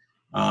career,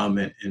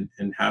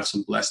 and have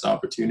some blessed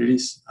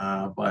opportunities,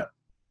 but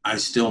I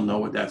still know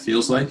what that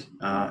feels like.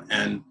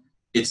 And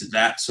it's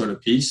that sort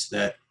of piece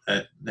that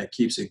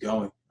keeps it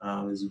going,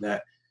 is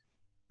that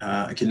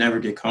I can never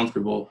get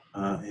comfortable,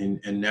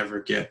 and never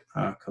get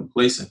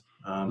complacent.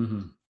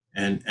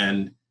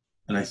 And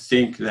I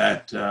think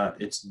that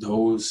it's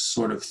those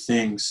sort of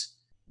things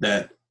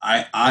that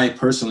I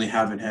personally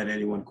haven't had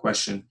anyone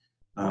question,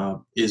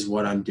 is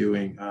what I'm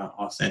doing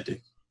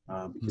authentic,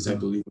 because I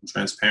believe I'm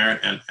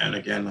transparent, and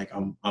again, like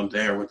I'm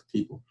there with the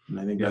people, and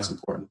I think that's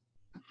important.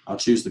 I'll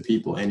choose the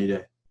people any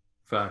day.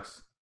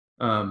 Facts.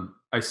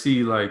 I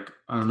see, like,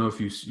 I don't know if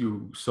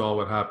you saw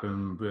what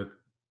happened with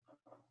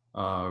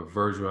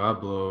Virgil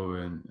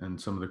Abloh and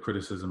some of the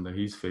criticism that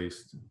he's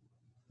faced.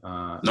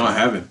 No, I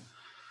haven't.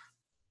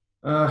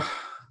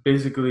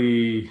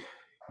 Basically,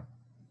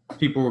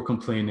 people were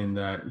complaining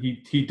that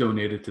he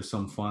donated to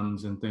some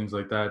funds and things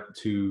like that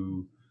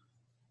to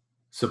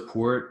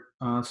support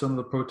some of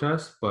the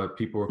protests, but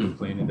people were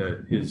complaining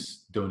that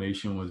his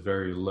donation was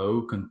very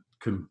low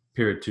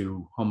compared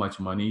to how much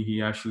money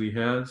he actually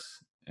has.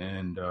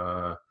 And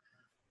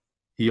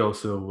he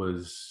also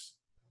was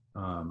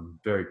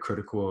very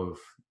critical of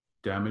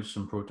damage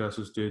some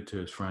protesters did to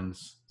his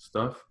friend's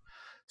stuff.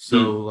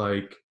 So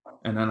like,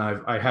 and then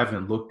I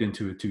haven't looked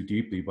into it too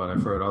deeply, but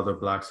I've heard other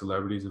Black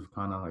celebrities have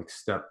kind of like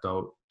stepped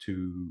out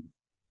to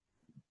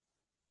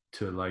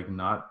like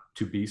not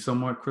to be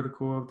somewhat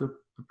critical of the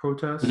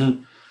protest.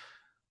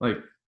 Like,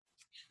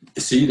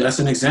 see, that's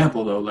an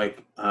example though.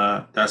 Like,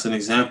 that's an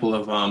example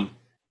of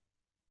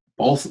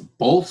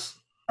both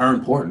are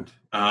important.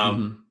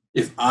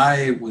 If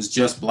I was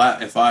just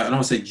Black, I don't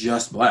want to say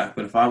just Black,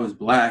 but if I was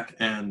Black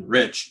and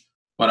rich,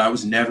 but I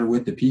was never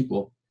with the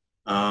people,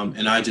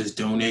 and I just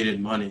donated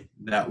money,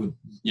 that would,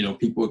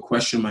 people would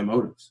question my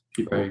motives.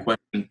 People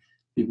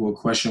would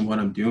question what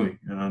I'm doing.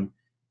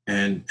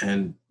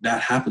 And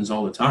that happens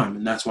all the time.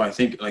 And that's why I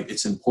think like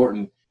it's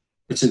important.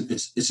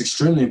 It's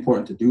extremely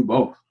important to do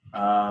both,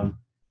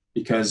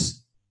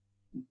 because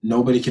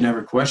nobody can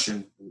ever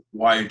question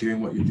why you're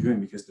doing what you're doing,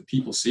 because the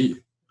people see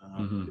you.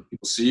 The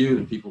people see you,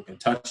 the people can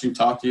touch you,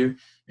 talk to you,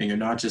 and you're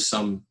not just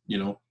some,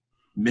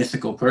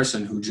 mythical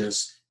person who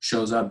just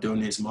shows up,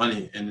 donates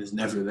money, and is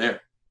never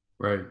there.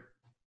 Right.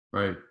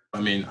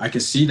 I mean, I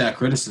can see that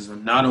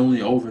criticism, not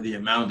only over the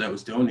amount that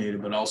was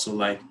donated, but also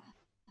like,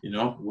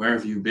 where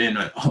have you been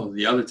at all of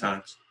the other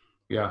times?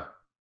 Yeah,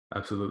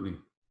 absolutely.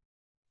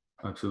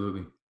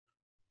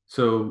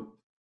 So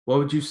what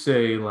would you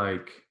say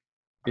like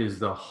is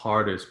the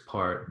hardest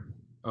part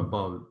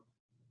about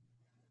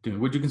doing?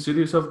 Would you consider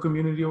yourself a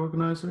community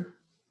organizer?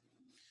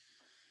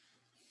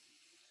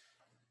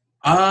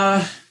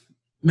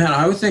 Man,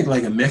 I would think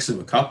like a mix of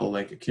a couple,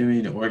 like a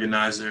community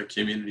organizer,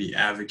 community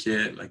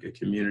advocate, like a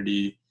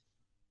community,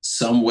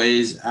 some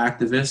ways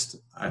activist.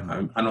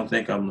 I don't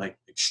think I'm like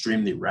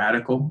extremely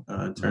radical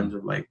in terms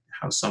of like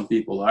how some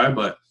people are,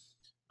 but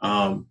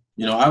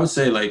I would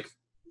say like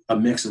a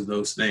mix of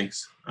those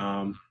things.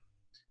 And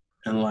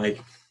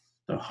like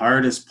the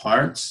hardest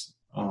parts,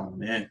 oh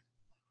man,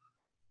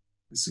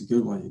 it's a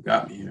good one. You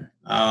got me here.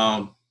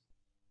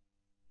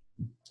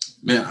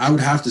 Man, I would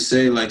have to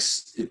say like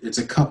it's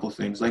a couple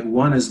things. Like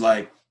one is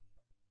like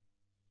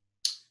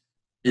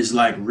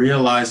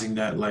realizing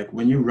that like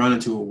when you run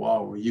into a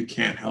wall where you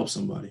can't help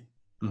somebody,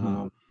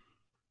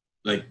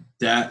 like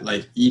that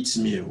like eats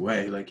me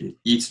away. Like it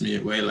eats me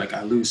away. Like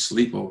I lose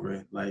sleep over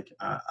it. Like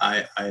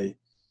I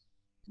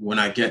when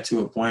I get to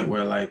a point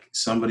where like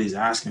somebody's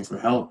asking for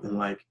help and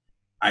like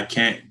I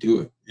can't do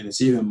it, and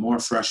it's even more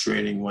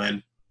frustrating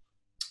when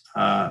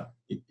uh,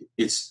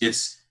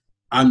 it's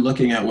I'm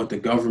looking at what the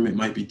government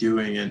might be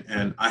doing,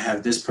 and I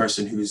have this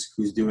person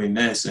who's doing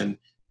this, and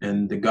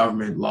the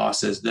government law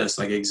says this.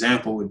 Like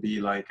example would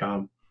be like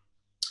I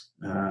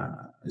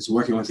was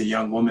working with a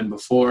young woman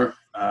before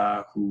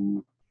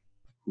who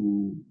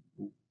who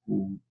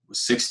was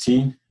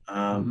 16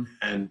 and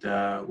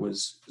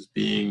was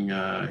being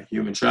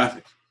human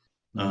trafficked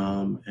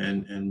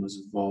and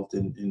was involved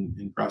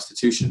in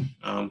prostitution.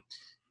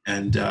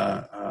 And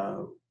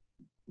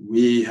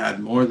we had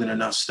more than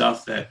enough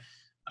stuff that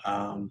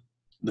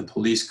the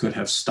police could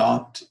have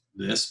stopped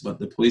this, but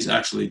the police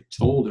actually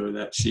told her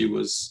that she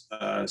was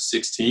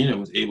 16 and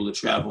was able to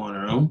travel on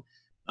her own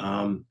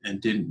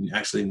and didn't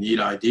actually need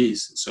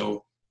IDs.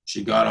 So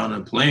she got on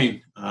a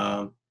plane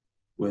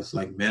with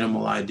like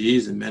minimal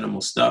IDs and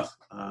minimal stuff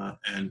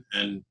and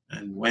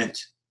went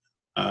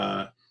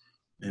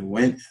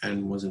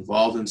and was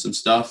involved in some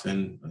stuff.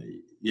 And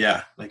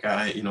yeah, like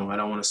I don't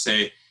want to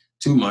say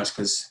too much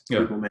because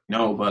people may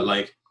know, but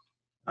like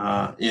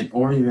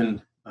or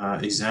even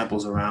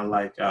examples around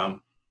like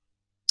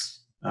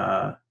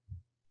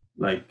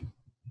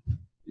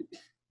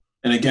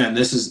and again,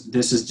 this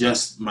is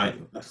just my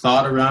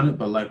thought around it,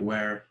 but like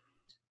where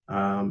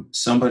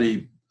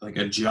somebody like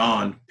a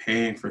John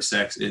paying for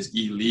sex is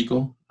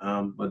illegal,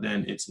 but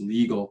then it's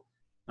legal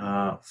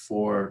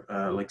for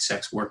like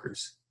sex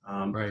workers.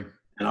 Right.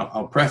 And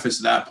I'll preface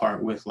that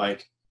part with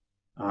like,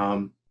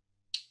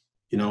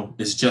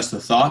 it's just a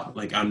thought.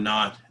 Like I'm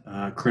not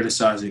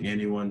criticizing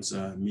anyone's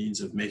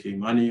means of making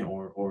money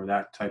or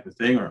that type of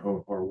thing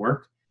or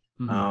work,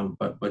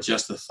 but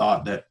just the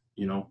thought that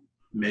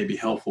may be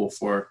helpful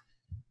for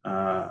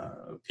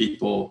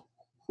people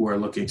who are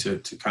looking to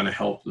kind of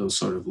help those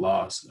sort of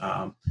laws.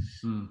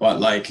 But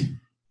like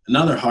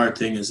another hard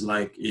thing is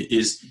like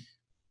is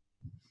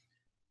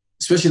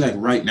especially like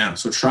right now.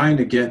 So trying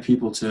to get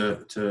people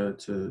to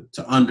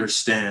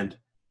understand,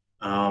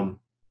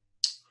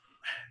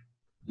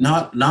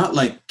 not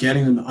like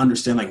getting them to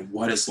understand like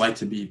what it's like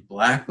to be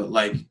Black, but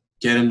like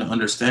get them to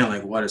understand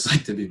like what it's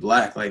like to be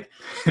Black. Like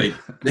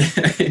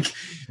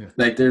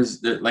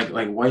there's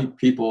like white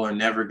people are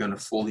never going to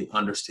fully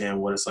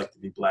understand what it's like to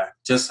be Black,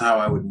 just how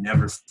I would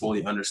never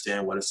fully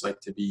understand what it's like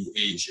to be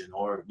Asian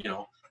or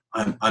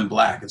I'm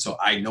Black, and so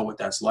I know what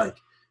that's like.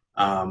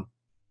 And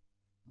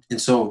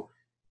so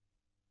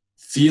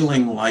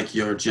feeling like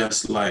you're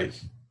just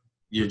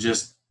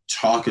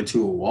talking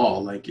to a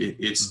wall, like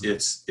it's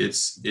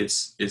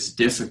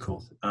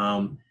difficult.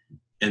 And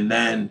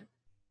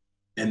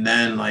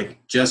then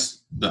like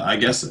just I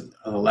guess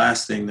the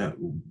last thing that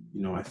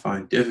I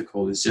find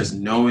difficult is just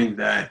knowing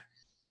that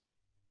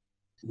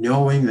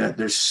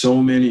there's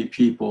so many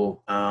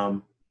people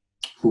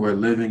who are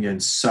living in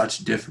such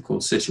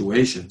difficult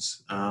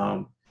situations,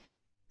 and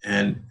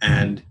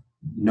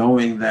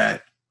knowing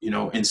that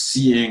and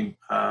seeing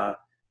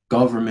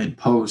government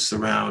posts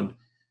around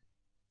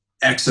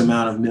X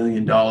amount of $1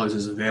 million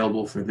is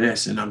available for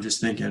this, and I'm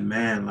just thinking,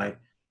 man,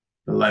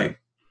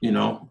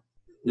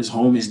 there's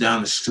homies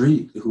down the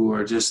street who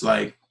are just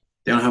like,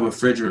 they don't have a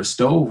fridge or a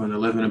stove and they're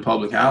living in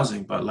public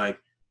housing, but like,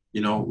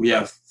 we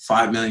have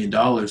 $5 million to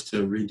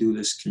redo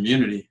this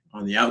community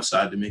on the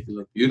outside to make it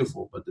look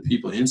beautiful, but the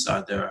people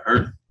inside there are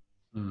hurting.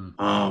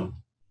 And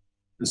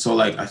so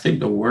like, I think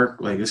the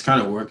work, like this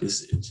kind of work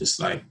is just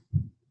like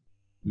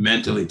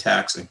mentally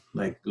taxing,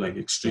 like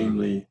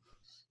extremely,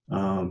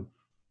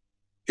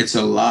 it's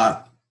a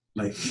lot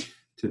like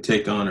to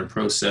take on or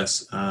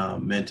process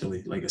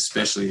mentally, like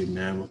especially,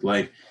 man, with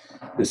like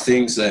the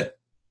things that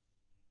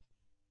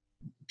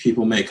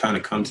people may kind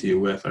of come to you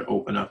with or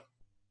open up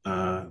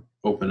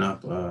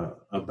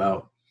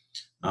about.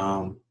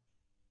 And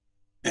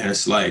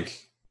it's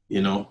like,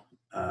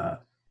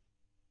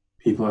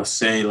 people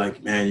say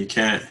like, man, you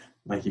can't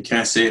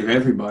save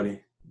everybody,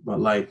 but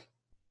like,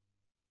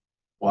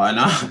 why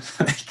not?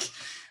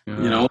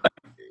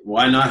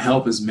 Why not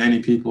help as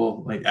many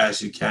people like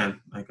as you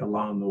can, like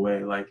along the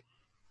way? Like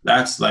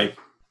that's like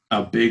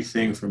a big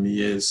thing for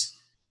me is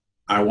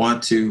I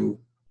want to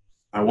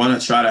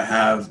try to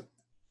have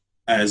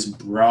as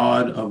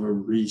broad of a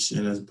reach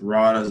and as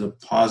broad as a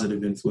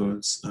positive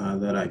influence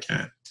that I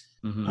can.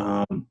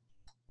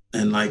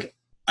 And like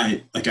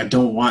I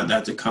don't want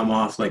that to come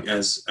off like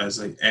as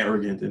like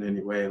arrogant in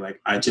any way. Like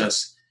I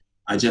just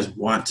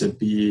want to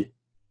be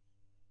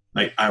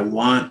like, I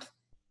want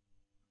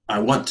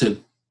to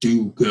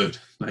do good,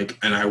 like,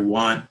 and I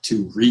want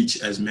to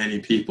reach as many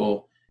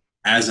people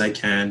as I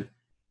can,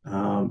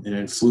 and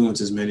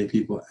influence as many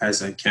people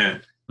as I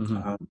can.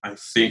 I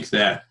think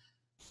that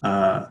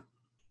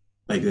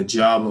like the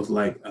job of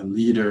like a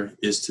leader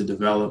is to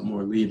develop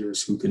more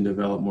leaders who can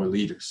develop more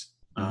leaders.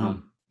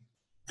 And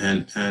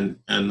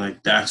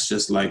like that's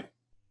just like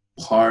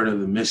part of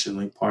the mission,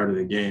 like part of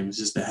the game is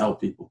just to help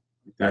people.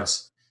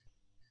 That's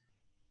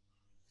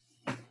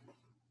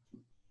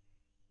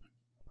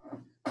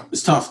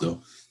It's tough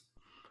though.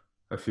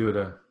 I feel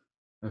that.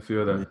 I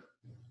feel Yeah. that.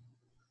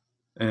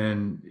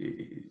 And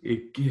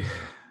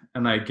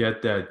and I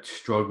get that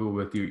struggle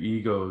with your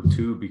ego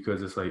too,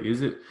 because it's like,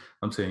 is it,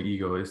 I'm saying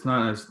ego, it's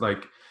not as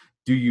like,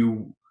 do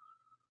you,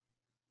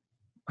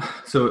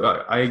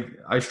 so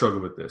I struggle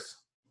with this.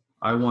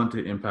 I want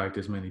to impact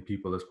as many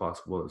people as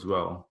possible as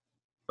well.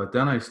 But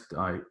then I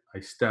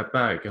step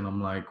back and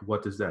I'm like,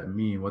 what does that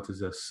mean? What does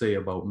that say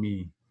about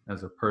me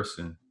as a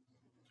person?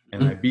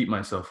 And I Mhm. beat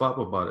myself up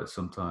about it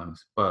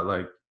sometimes. But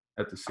like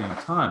at the same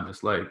time,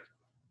 it's like,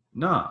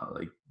 nah,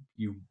 like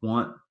you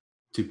want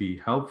to be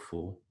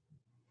helpful,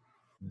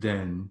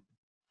 then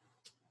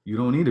you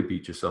don't need to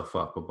beat yourself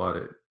up about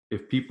it.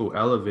 If people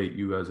elevate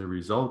you as a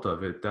result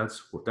of it,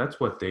 that's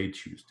what they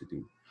choose to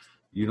do.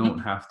 You don't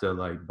have to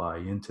like buy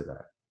into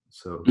that.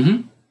 So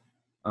Mhm.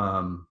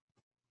 um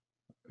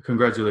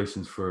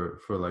congratulations for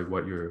like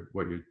what you're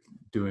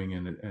doing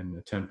and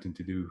attempting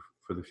to do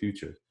for the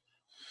future.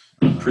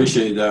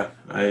 Appreciate that.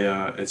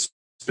 It's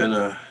been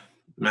a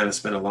man. It's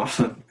been a long.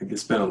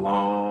 It's been a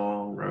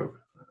long road.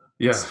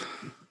 Yeah.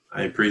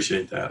 I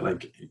appreciate that.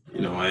 Like,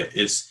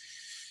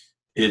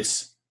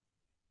 it's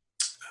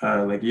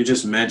like you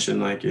just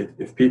mentioned. Like,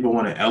 if people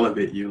want to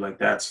elevate you, like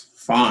that's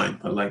fine.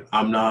 But like,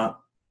 I'm not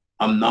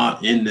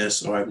in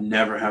this, or I've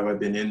never have I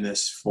been in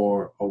this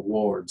for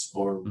awards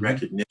or Hmm.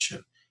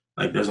 recognition.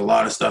 Like, there's a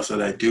lot of stuff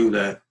that I do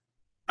that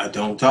I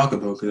don't talk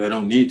about because I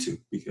don't need to,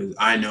 because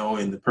I know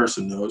and the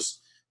person knows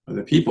or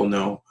the people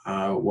know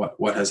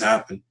what has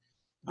happened.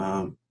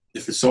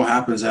 If it so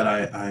happens that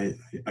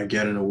I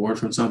get an award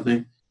from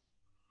something,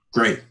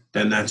 great.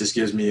 Then that just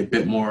gives me a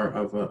bit more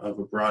of a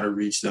broader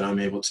reach that I'm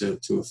able to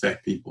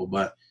affect people.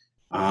 But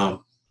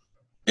um,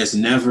 it's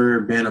never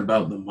been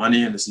about the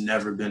money, and it's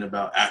never been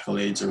about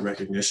accolades or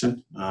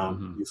recognition.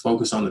 Hmm. You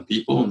focus on the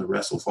people, and the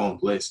rest will fall in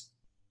place.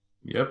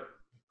 Yep.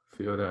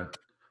 Feel that.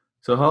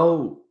 So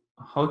how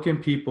can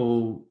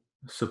people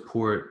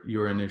support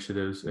your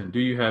initiatives, and do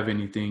you have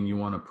anything you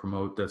want to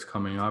promote that's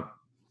coming up?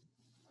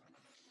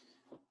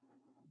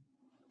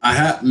 I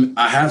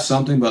have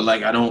something, but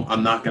like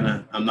I'm not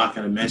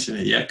gonna mention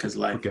it yet because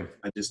like Okay.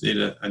 I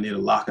need to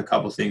lock a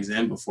couple things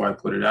in before I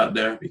put it out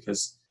there,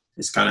 because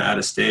it's kind of at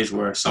a stage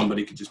where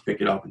somebody could just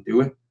pick it up and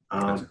do it.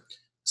 Gotcha.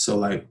 So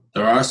like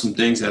there are some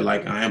things that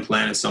like I am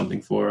planning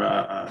something for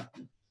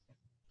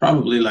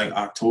probably like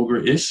October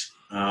ish,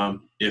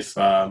 if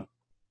it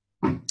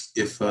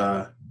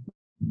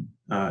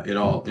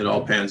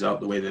all pans out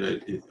the way that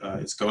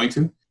it's going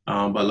to.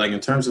 But like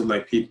in terms of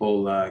like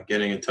people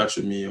getting in touch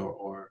with me,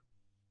 or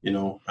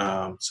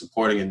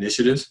supporting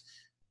initiatives,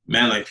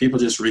 man, like people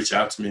just reach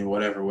out to me in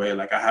whatever way.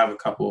 Like I have a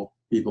couple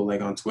people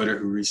like on Twitter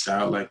who reached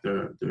out, like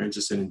they're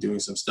interested in doing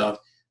some stuff.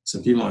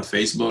 Some people on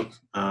Facebook,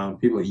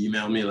 people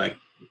email me, like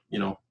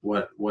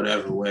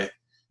whatever way.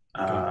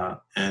 Okay.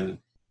 And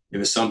if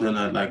it's something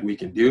that like we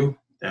can do,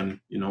 then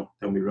we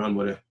run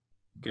with it.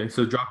 Okay.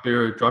 So drop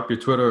your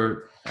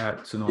Twitter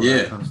 @ and all that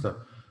Yeah. kind of stuff.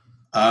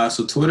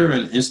 So Twitter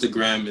and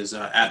Instagram is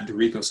at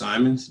DeRico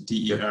Symonds,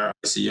 Okay.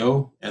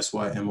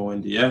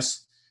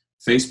 DeRicoSymonds.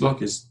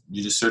 Facebook is,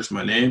 you just search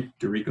my name,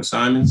 DeRico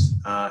Symonds,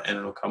 and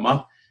it'll come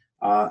up.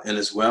 And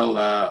as well,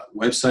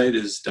 website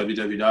is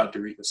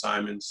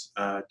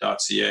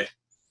www.DeRicoSymonds.ca.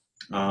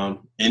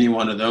 Any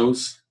one of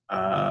those,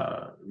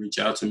 reach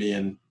out to me,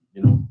 and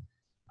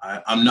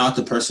I'm not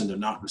the person to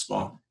not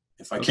respond.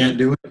 If I Okay. can't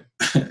do it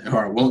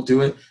or I won't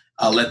do it,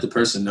 I'll let the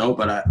person know,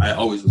 but I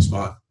always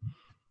respond.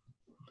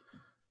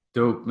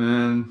 Dope,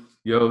 man.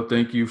 Yo,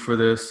 thank you for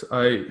this.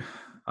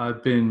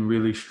 I've been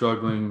really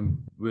struggling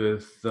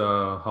with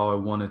how I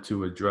wanted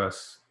to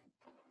address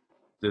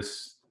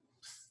this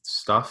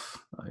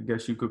stuff, I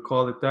guess you could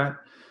call it that.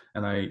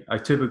 And I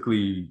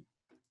typically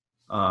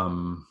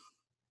um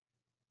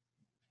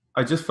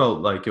I just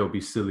felt like it'll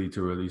be silly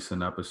to release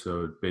an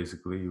episode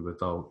basically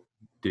without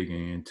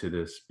digging into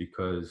this,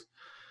 because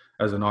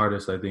as an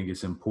artist, I think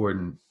it's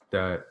important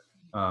that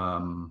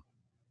um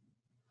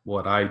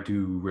what I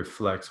do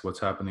reflects what's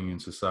happening in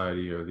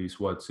society, or at least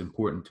what's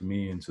important to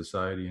me in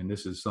society. And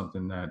this is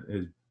something that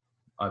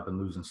I've been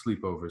losing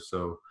sleep over.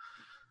 So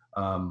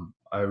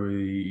I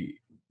really,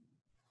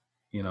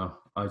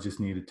 I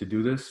just needed to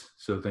do this.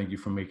 So thank you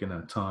for making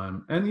that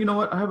time. And you know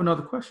what? I have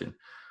another question.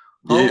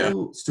 Yeah, How,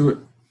 let's do it.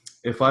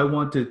 if I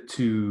wanted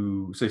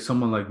to say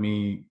someone like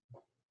me,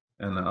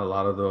 and a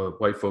lot of the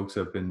white folks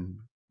have been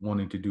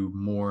wanting to do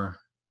more,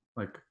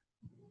 like,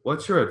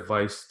 what's your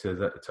advice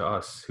to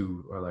us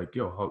who are like,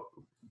 yo, how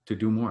to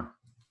do more?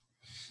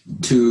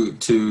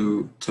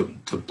 To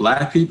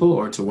black people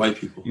or to white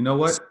people? You know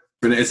what?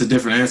 It's a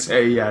different answer.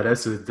 Hey, yeah,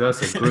 that's a good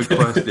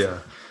question. Yeah,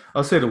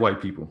 I'll say the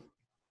white people.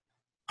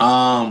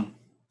 um,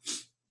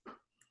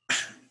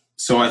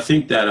 so I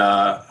think that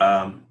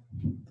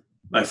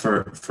like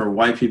for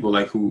white people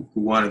like who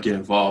want to get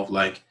involved,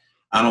 like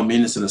I don't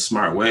mean this in a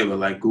smart way, but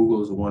like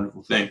Google is a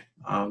wonderful thing.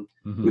 We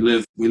Hmm.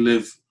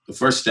 live. The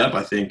first step,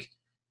 I think,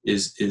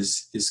 is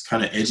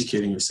kind of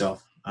educating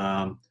yourself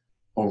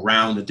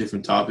around the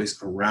different topics,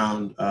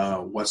 around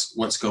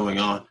what's going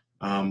on.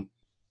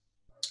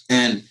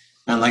 And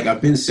And like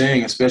I've been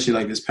saying, especially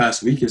like this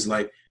past week, is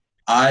like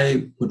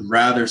I would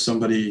rather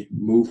somebody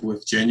move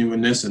with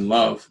genuineness and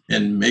love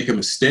and make a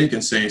mistake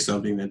in saying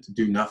something than to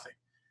do nothing.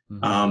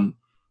 Mm-hmm.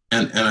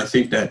 And I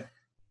think that,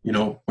 you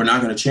know, we're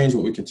not going to change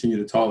what we continue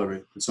to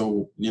tolerate. And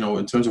so, you know,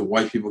 in terms of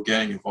white people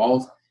getting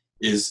involved,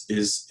 is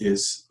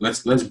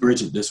let's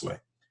bridge it this way: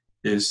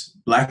 is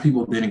Black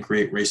people didn't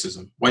create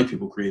racism. White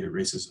people created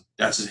racism.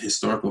 That's a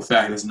historical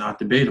fact. It's not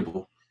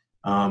debatable.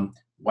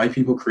 White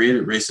people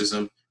created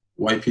racism.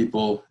 White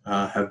people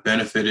have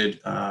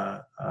benefited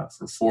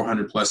for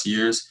 400 plus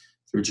years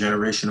through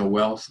generational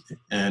wealth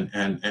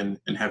and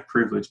have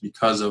privilege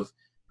because of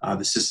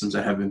the systems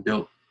that have been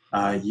built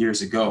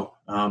years ago.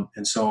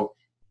 And so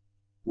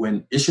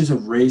when issues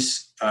of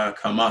race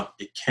come up,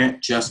 it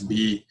can't just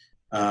be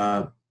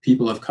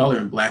people of color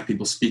and Black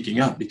people speaking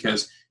up,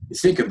 because you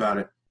think about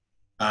it,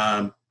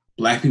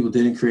 Black people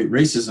didn't create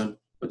racism,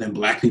 but then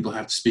Black people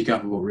have to speak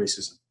up about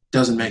racism.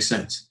 Doesn't make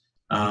sense.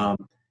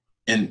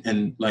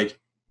 And like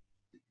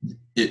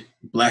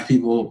Black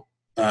people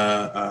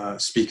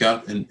speak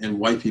up and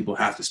white people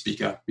have to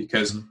speak up,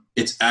 because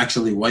it's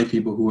actually white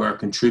people who are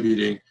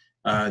contributing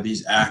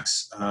these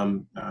acts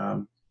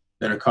that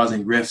are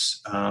causing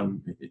rifts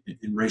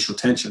in racial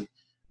tension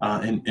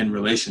in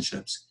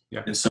relationships.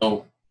 Yeah. And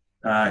so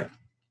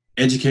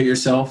educate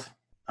yourself,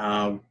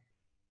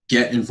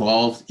 get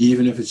involved,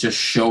 even if it's just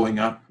showing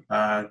up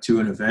to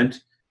an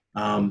event.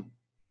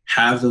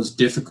 Have those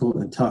difficult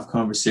and tough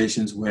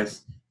conversations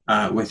with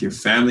your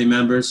family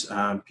members,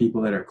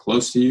 people that are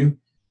close to you,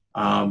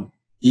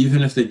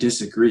 even if they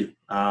disagree.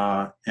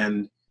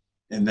 And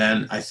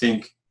then I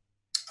think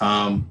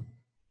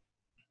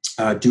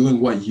doing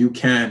what you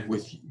can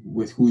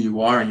with who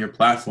you are and your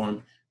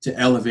platform to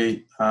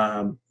elevate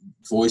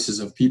voices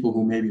of people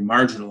who may be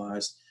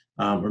marginalized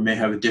or may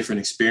have a different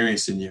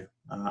experience than you.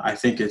 I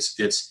think it's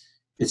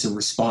a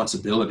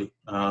responsibility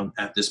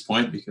at this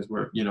point, because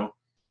we're, you know,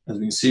 as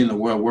we can see in the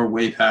world, we're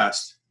way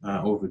past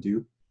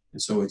overdue.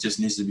 And so it just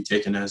needs to be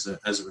taken as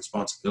a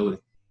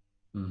responsibility.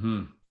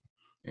 Mm-hmm.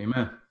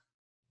 Amen.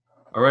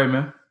 All right,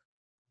 man.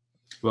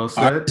 Well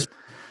said.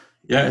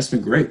 Yeah, it's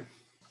been great.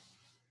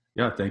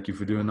 Yeah, thank you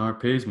for doing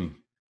Art Pays Me.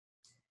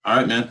 All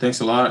right, man.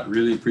 Thanks a lot.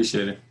 Really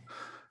appreciate it.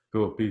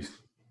 Cool. Peace.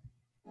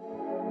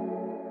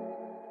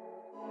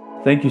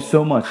 Thank you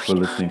so much for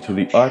listening to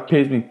the Art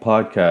Pays Me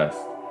podcast.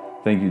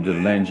 Thank you to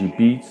Langy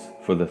Beats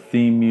for the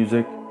theme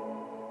music.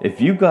 If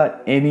you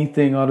got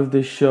anything out of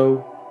this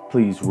show,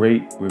 please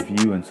rate,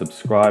 review, and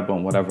subscribe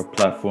on whatever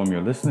platform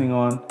you're listening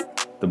on.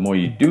 The more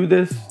you do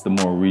this, the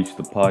more reach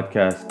the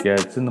podcast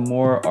gets, and the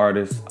more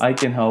artists I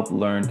can help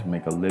learn to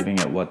make a living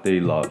at what they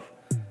love.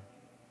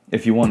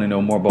 If you want to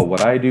know more about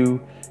what I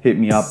do, hit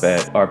me up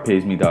at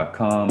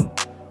artpaysme.com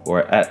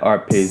or at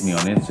artpaysme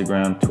on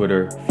Instagram,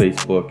 Twitter,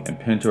 Facebook, and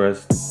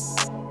Pinterest.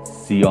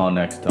 See y'all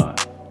next time.